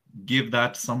 like, give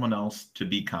that to someone else to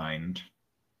be kind.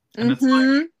 And it's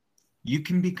like, you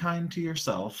can be kind to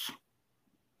yourself.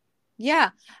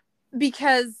 Yeah,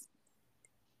 because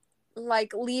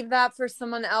like leave that for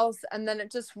someone else and then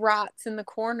it just rots in the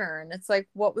corner and it's like,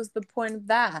 what was the point of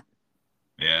that?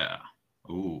 Yeah.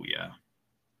 Ooh, yeah.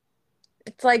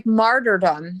 It's like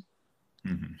martyrdom.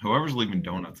 Mm-hmm. Whoever's leaving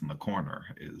donuts in the corner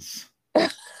is... Oh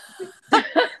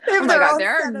my God,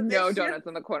 there are no donuts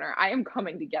in the corner. I am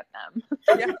coming to get them.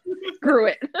 Yeah. Screw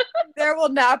it. There will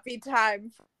not be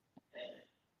time.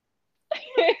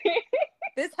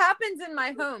 This happens in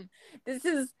my home.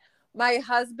 My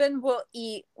husband will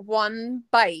eat one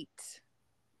bite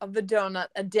of the donut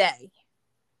a day.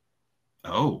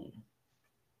 Oh.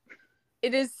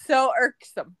 It is so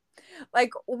irksome.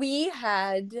 Like this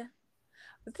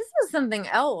was something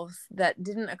else that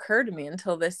didn't occur to me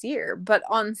until this year. But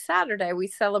on Saturday, we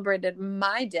celebrated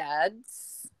my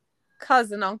dad's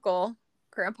cousin, uncle,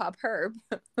 Grandpa Herb.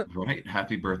 Right.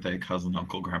 Happy birthday, cousin,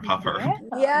 uncle, grandpa Herb.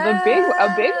 Yeah.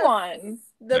 A big one.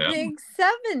 The Yeah. big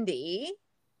 70.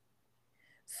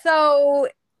 So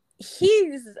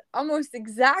he's almost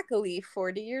exactly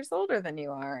 40 years older than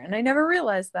you are. And I never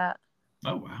realized that.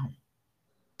 Oh, wow.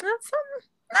 That's something.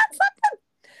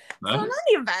 So in Nice.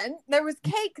 any event, there was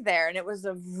cake there, and it was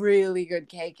a really good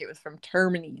cake. It was from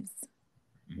Termini's.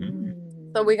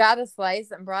 Mhm. So we got a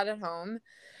slice and brought it home.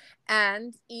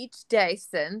 And each day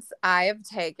since, I have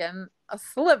taken a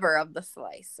sliver of the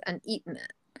slice and eaten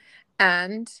it.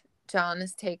 And John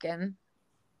has taken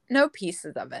no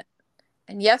pieces of it.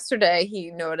 And yesterday he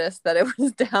noticed that it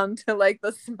was down to like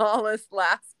the smallest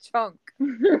last chunk.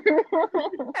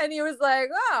 And he was like,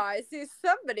 oh, I see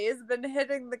somebody's been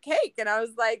hitting the cake. And I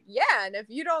was like, yeah, and if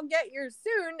you don't get yours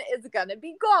soon, it's going to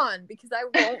be gone because I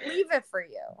won't leave it for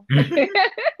you.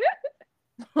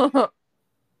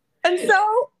 And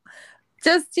so,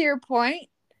 just to your point,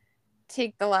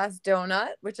 take the last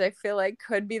donut, which I feel like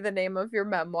could be the name of your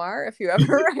memoir if you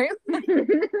ever write.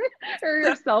 Or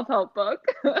your self-help book.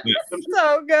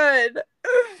 So good.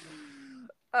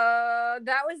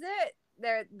 That was it.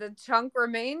 The chunk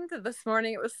remained. This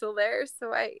morning it was still there,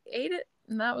 so I ate it,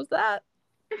 and that was that.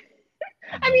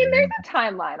 I mean, there's a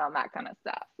timeline on that kind of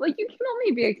stuff. Like, you can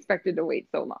only be expected to wait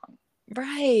so long.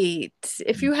 Right.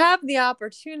 If you have the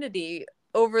opportunity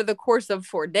over the course of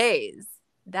 4 days,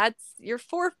 you're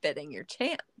forfeiting your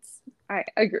chance. I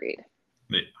agreed.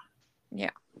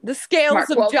 Yeah. The scales Mark,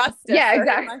 of well, justice. yeah, are in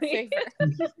exactly. my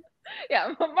favor.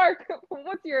 Yeah, Mark,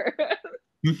 what's your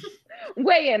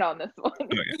weigh in on this one?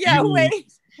 Okay. Yeah, You-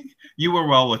 wait. You were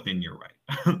well within your right.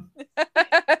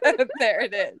 There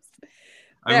it is.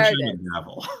 I There wish it I is. could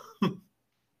gavel.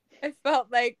 I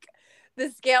felt like the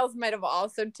scales might have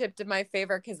also tipped in my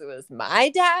favor because it was my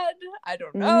dad. I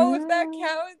don't know if that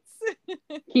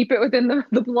counts. Keep it within the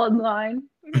bloodline.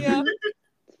 Yeah.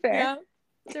 It's fair. Yeah.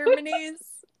 Termini's.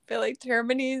 I feel like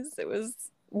Termini's. It was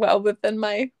well within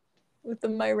my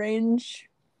range.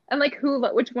 And like,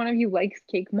 which one of you likes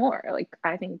cake more? Like,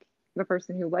 I think the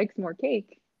person who likes more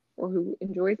cake or who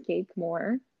enjoys cake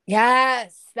more.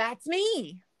 Yes, that's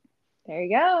me. There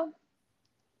you go.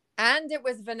 And it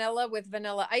was vanilla with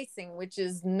vanilla icing, which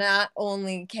is not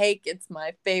only cake, it's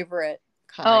my favorite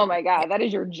kind. Oh my God, that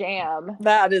is your jam.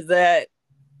 That is it. Yeah.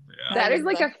 That That is is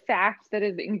like the- a fact that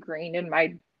is ingrained in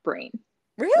my brain.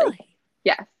 Really?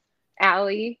 Yes.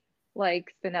 Allie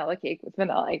likes vanilla cake with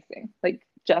vanilla icing. Like,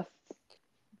 just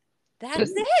That's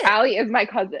it. Allie is my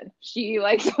cousin. She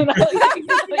likes vanilla cake.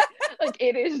 like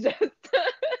it is just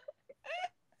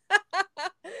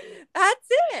That's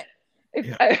it.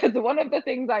 it's one of the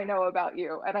things I know about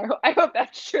you, and I hope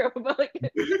that's true. But like,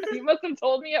 you must have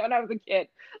told me it when I was a kid.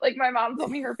 Like, my mom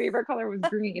told me her favorite color was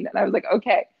green, and I was like,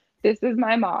 okay, this is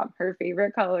my mom. Her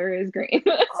favorite color is green.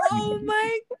 Oh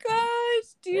my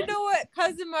gosh. Do you know what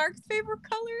cousin Mark's favorite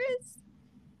color is?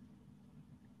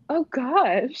 Oh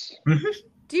gosh.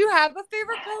 Do you have a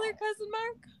favorite color, cousin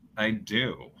Mark? I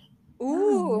do.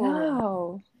 Ooh. Oh,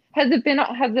 no. Has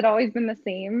it always been the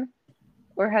same,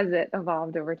 or has it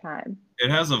evolved over time? It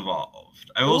has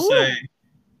evolved. I will Ooh. say, I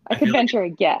I could feel like- venture a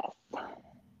guess.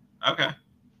 okay.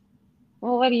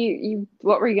 Well, what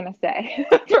were you gonna say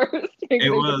first? Maybe It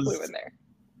there's a was- clue in there.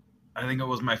 I think it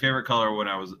was my favorite color when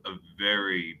I was a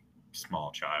very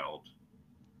small child.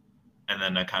 And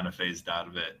then I kind of phased out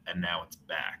of it, and now it's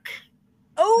back.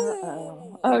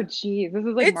 Oh. Oh, geez, this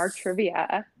is like Mark It's-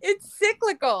 trivia. It's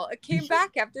cyclical. It came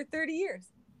back after 30 years.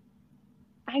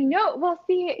 I know. Well,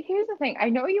 see, here's the thing. I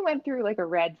know you went through like a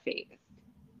red phase.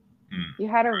 Hmm. You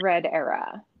had a red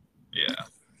era, Yeah.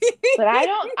 but I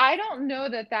don't know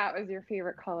that was your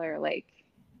favorite color. Like,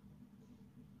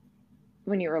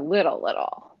 when you were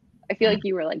little. I feel like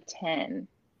you were like 10-ish,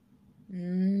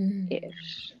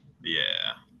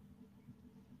 Yeah.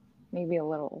 maybe a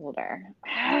little older.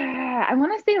 I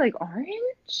want to say like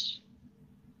orange.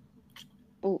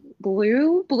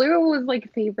 Blue was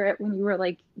like favorite when you were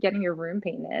like getting your room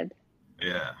painted.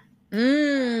 Yeah.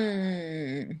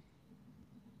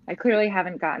 I clearly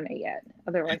haven't gotten it yet.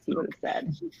 Otherwise, you would have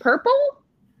said purple.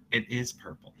 It is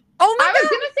purple. Oh my I was god.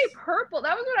 gonna say purple.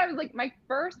 That was what I was like, my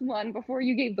first one before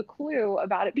you gave the clue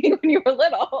about it being when you were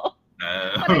little. When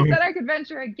I said I could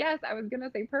venture a guess, I was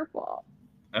gonna say purple.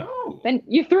 Oh. Then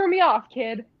you threw me off,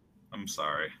 kid. I'm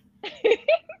sorry.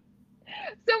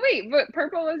 So wait, but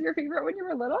purple was your favorite when you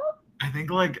were little? I think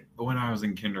like when I was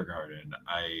in kindergarten,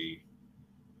 I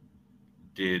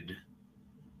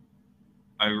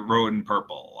wrote in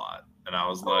purple a lot, and I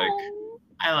was like, Oh,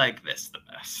 I like this the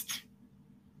best.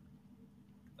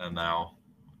 And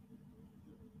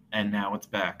now it's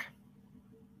back.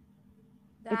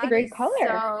 it's a That great is color.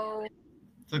 so.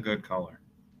 It's a good color.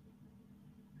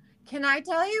 Can I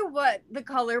tell you what the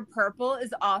color purple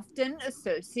is often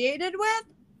associated with?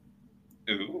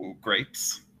 Ooh,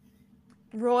 grapes.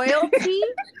 Royalty,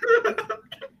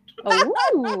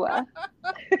 Oh.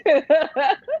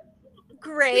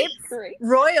 grapes, Great.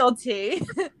 royalty,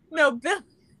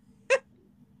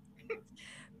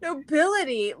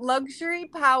 nobility, luxury,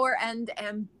 power, and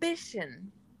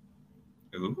ambition.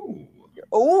 Ooh,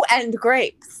 Oh, and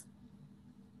grapes.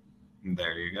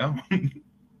 there you go.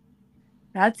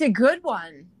 That's a good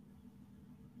one.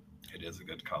 It is a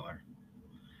good color.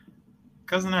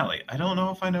 Cousin Ellie, I don't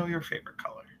know if I know your favorite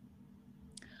color.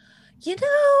 You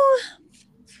know,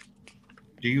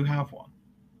 Do you have one?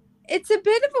 it's a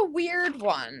bit of a weird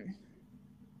one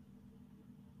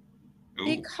Ooh,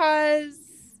 because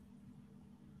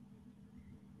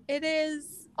it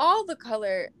is all the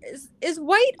color. Is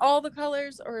white all the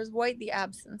colors, or is white the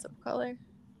absence of color?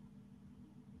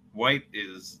 white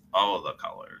is all of the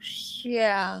colors.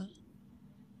 Yeah.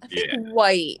 I think Yeah.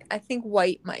 white. I think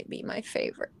white might be my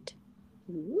favorite.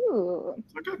 Ooh.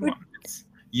 It's a good Would- one.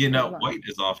 You know, Good one. white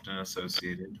is often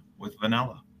associated with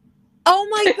vanilla. Oh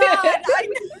my god!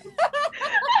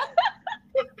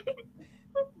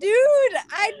 Dude,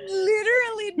 I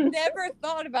literally never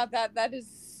thought about that. That is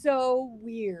so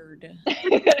weird.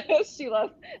 She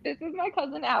loves. This is my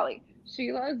cousin Allie.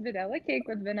 She loves vanilla cake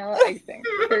with vanilla icing.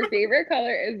 Her favorite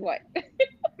color is white.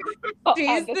 I'll She's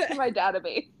add this the- to my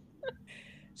database.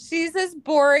 She's as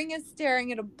boring as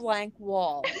staring at a blank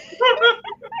wall.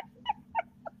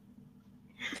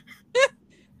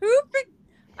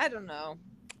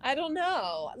 I don't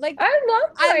know. Like, I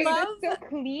love I white. It's so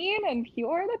clean and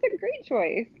pure. That's a great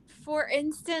choice. for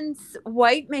instance,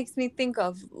 white makes me think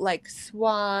of like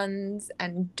swans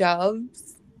and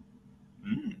doves,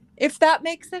 Mm, if that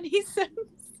makes any sense.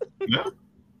 yeah.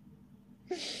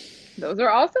 Those are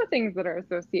also things that are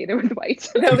associated with white.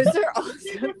 Those are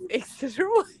also things that are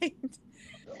white.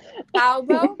 How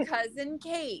about Cousin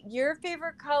Kate? Your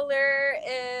favorite color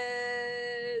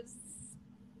is.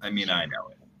 I mean, I know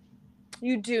it.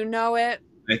 You do know it.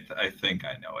 I think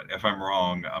I know it. If I'm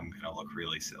wrong, I'm gonna look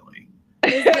really silly.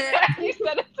 Is it? You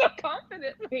said it so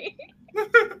confidently.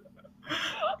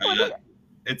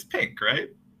 It's pink, right?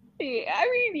 Yeah, I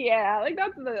mean, yeah, like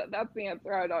that's the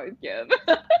answer I'd always give.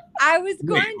 I was Wait,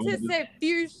 going what to was it? say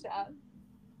fuchsia,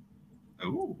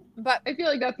 Ooh. but I feel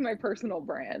like that's my personal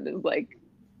brand. Is like,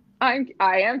 I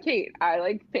am Kate. I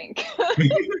like pink.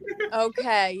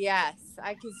 okay, yes,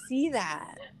 I can see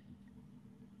that.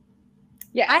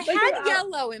 Yeah, I it's like had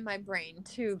yellow in my brain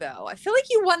too, though. I feel like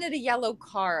you wanted a yellow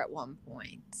car at one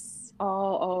point.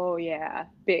 Oh yeah,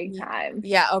 big Yeah. time.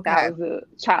 Yeah, okay. That was a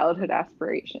childhood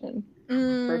aspiration.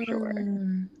 for sure.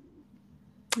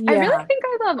 Yeah. I really think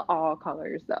I love all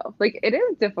colors though. Like it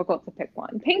is difficult to pick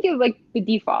one. Pink is like the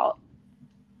default.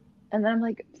 And then I'm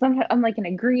like sometimes I'm like in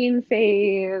a green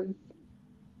phase,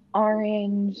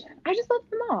 orange. I just love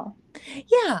them all.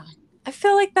 Yeah. I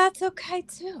feel like that's okay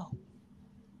too.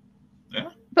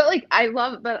 But like I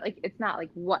love but like it's not like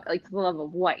what like the love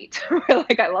of white. Where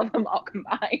like I love them all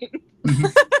combined.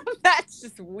 That's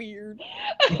just weird.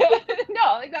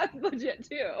 No, like that's legit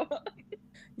too.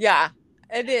 Yeah,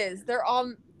 it is. They're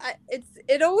all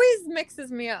it always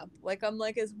mixes me up. Like I'm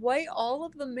like, is white all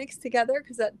of them mixed together?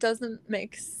 Because that doesn't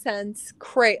make sense.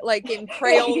 Like in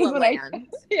Crayola land.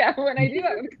 Yeah, when I do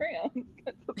that with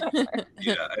crayons.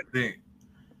 Yeah, I think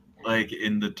like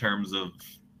in the terms of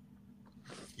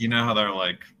you know how they're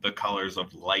like the colors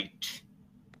of light,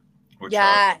 which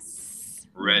Yes.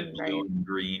 are red, Right. blue, and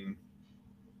green.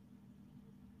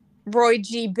 Roy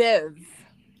G. Biv.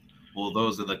 Well,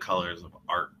 those are the colors of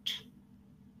art.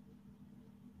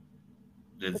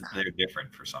 They're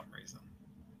different for some reason.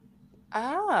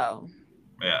 Oh.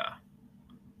 Yeah,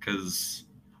 because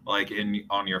like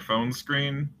on your phone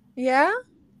screen, Yeah?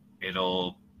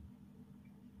 it'll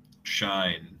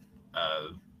shine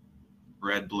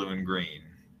red, blue, and green,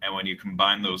 and when you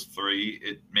combine those three,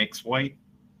 it makes white.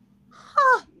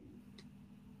 Huh.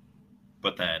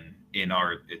 But then in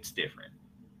art, it's different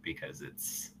because it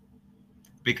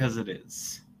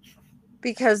is.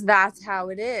 Because that's how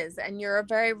it is. And you're a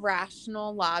very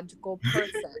rational, logical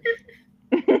person.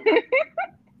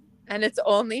 And it's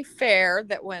only fair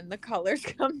that when the colors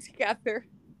come together,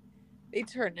 they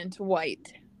turn into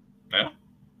white. Yeah.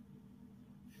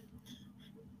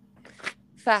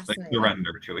 They Fascinating.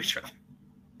 surrender to each other.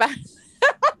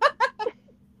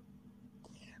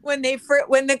 When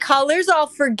the colors all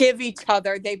forgive each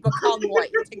other, they become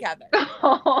white together.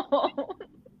 Oh.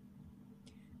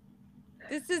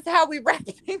 This is how we wrap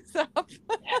things up.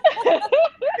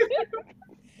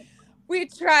 We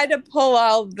try to pull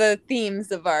all the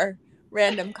themes of our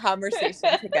random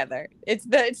conversation together.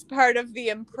 It's part of the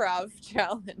improv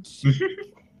challenge.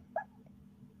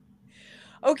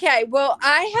 Okay, well,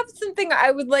 I have something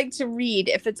I would like to read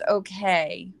if it's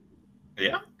okay.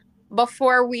 Yeah.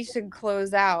 Before we should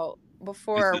close out.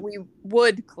 Before we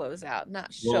would close out,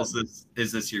 not should. Well,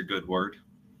 is this your good word?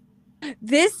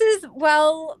 This is,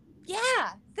 well,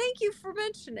 yeah, thank you for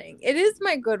mentioning. It is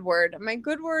my good word. My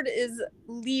good word is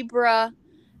Libra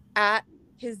at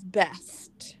his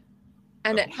best.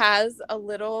 And it has a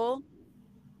little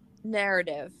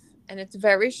narrative, and it's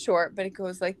very short, but it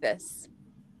goes like this.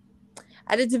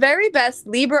 At its very best,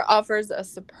 Libra offers a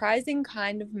surprising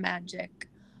kind of magic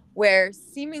where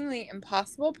seemingly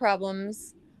impossible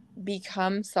problems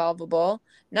become solvable,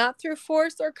 not through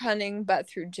force or cunning, but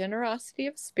through generosity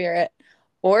of spirit,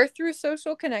 or through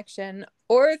social connection,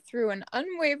 or through an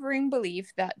unwavering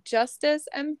belief that justice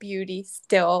and beauty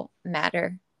still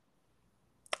matter.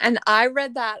 And I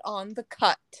read that on The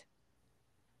Cut.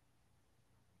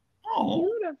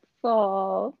 Oh,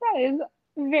 Beautiful. That is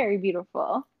very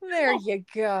beautiful. There you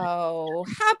go.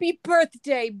 Happy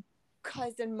birthday,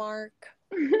 cousin Mark.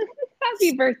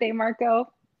 Happy birthday,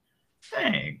 Marco.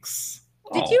 thanks.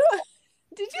 Did you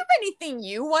have anything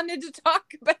you wanted to talk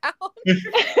about?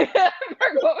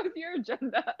 Mark, what was your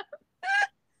agenda?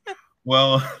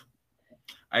 Well,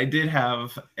 I did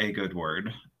have a good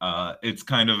word. It's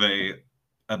kind of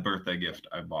a birthday gift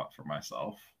I bought for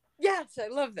myself. Yes, I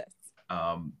love this.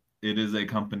 It is a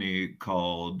company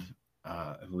called,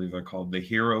 I believe they're called The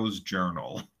Hero's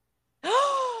Journal.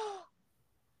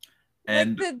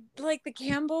 And like the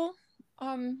Campbell,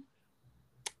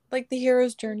 like the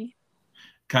hero's journey.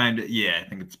 kind of, yeah, I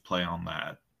think it's a play on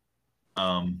that.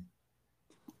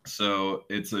 So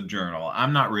it's a journal.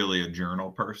 I'm not really a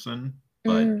journal person,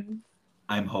 but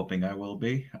I'm hoping I will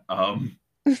be.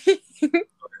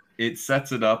 It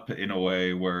sets it up in a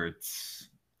way where it's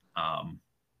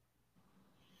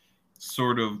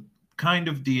sort of kind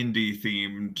of D&D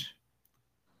themed,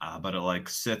 but it like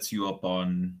sets you up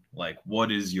on like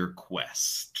what is your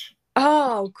quest,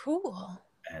 Oh, cool.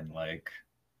 and like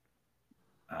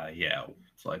yeah,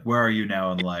 it's like where are you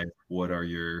now in life, what are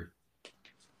your,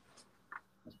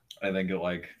 I think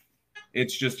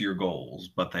it's just your goals,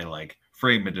 but they like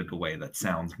frame it in a way that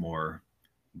sounds more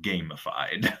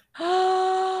gamified.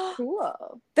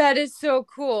 Cool. That is so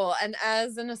cool. And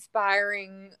as an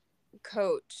aspiring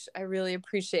coach, I really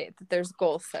appreciate that there's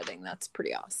goal setting. That's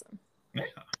pretty awesome. Yeah.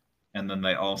 And then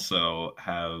they also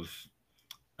have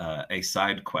a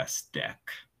side quest deck,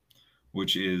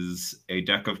 which is a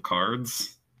deck of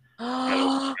cards that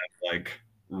have like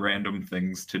random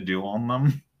things to do on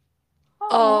them.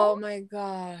 Oh my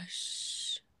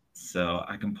gosh. So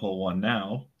I can pull one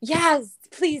now. Yes,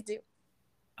 please do.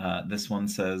 This one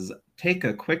says, take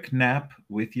a quick nap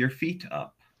with your feet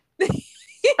up.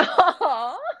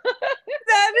 Aw.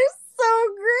 That is so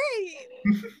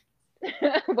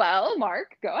great. Well,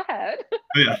 Mark, go ahead.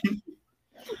 Yeah.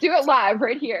 Do it live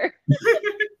right here.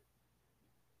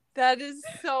 That is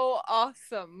so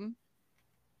awesome.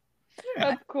 Yeah.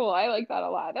 That's cool. I like that a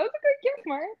lot. That was a good gift,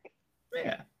 Mark.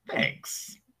 Yeah.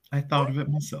 Thanks. I thought of it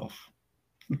myself.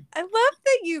 I love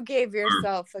that you gave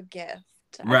yourself a gift.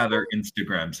 Rather,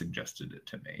 Instagram suggested it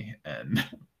to me, and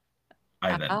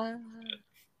I then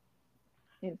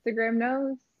Instagram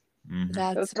knows.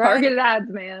 That's Those right. targeted ads,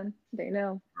 man. They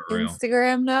know. For real.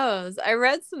 Instagram knows. I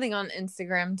read something on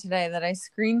Instagram today that I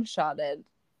screenshotted.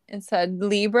 It said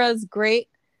Libra's great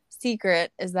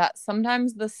secret is that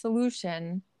sometimes the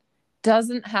solution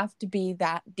doesn't have to be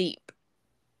that deep.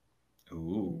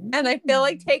 Ooh. And I feel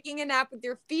like taking a nap with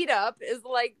your feet up is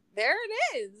like, there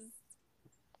it is.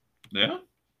 Yeah.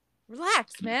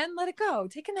 Relax, man. Let it go.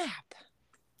 Take a nap.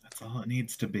 That's all it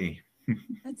needs to be.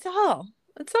 That's all.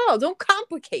 That's all. Don't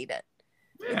complicate it.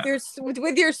 Yeah.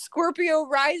 With your Scorpio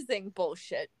rising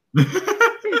bullshit.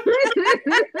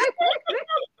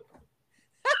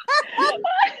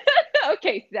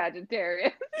 Okay,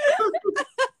 Sagittarius.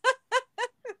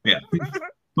 Yeah.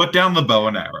 Put down the bow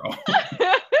and arrow.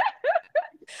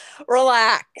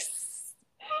 Relax.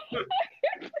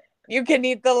 You can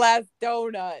eat the last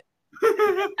donut.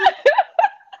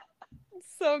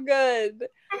 So good.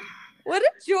 What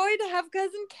a joy to have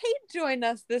cousin Kate join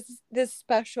us this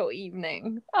special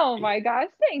evening. Oh my gosh,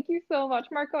 thank you so much,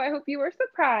 Marco. I hope you were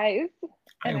surprised.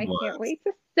 And I was. can't wait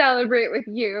to celebrate with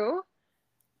you.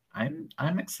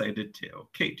 I'm excited too.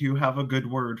 Kate, do you have a good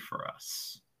word for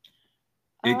us?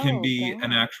 It can Oh, be an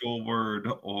God. actual word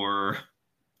or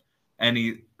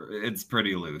any. It's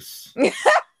pretty loose.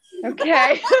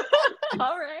 Okay.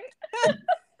 All right.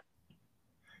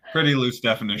 Pretty loose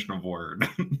definition of word.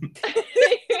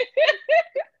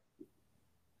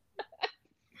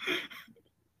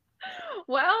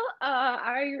 Well,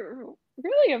 I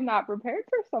really am not prepared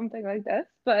for something like this,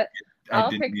 but I I'll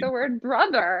didn't pick need. the word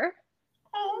brother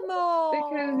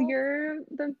because No. you're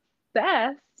the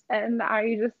best, and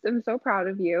I just am so proud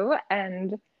of you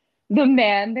and the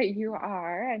man that you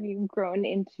are and you've grown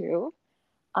into.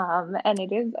 And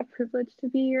it is a privilege to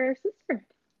be your sister.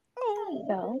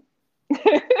 Oh, So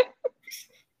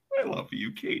I love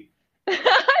you, Kate.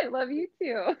 I love you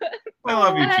too. I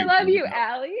love you And I too. love you, Kate.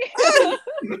 Allie.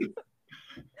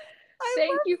 I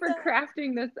Thank you love for that.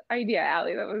 crafting this idea,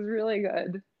 Allie. That was really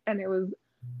good. And it was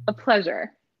a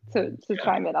pleasure to Yeah.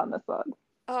 chime in on this one.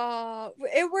 Oh,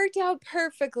 it worked out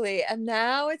perfectly, and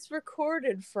now it's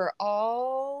recorded for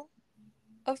all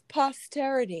of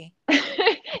posterity.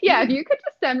 Yeah, if you could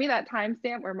just send me that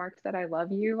timestamp where Mark said I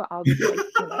love you, I'll just like,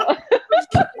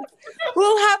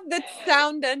 We'll have the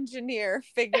sound engineer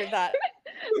figure that.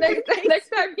 next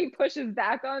time he pushes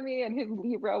back on me in his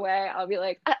Libra way, I'll be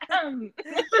like,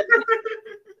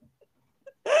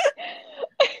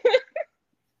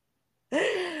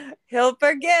 He'll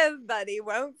forgive, but he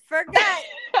won't forget.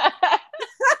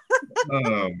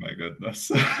 Oh my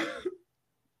goodness.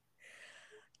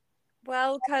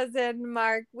 Well, cousin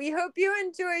Mark, we hope you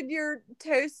enjoyed your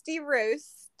toast and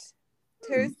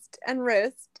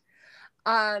roast.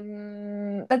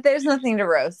 But there's nothing to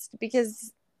roast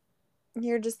because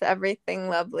you're just everything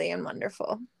lovely and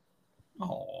wonderful.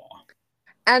 Oh.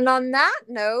 And on that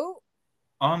note,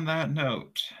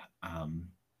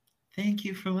 thank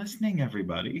you for listening,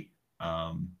 everybody.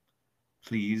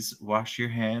 Please wash your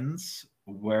hands,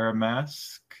 wear a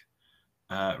mask,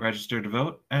 register to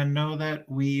vote, and know that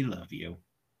we love you.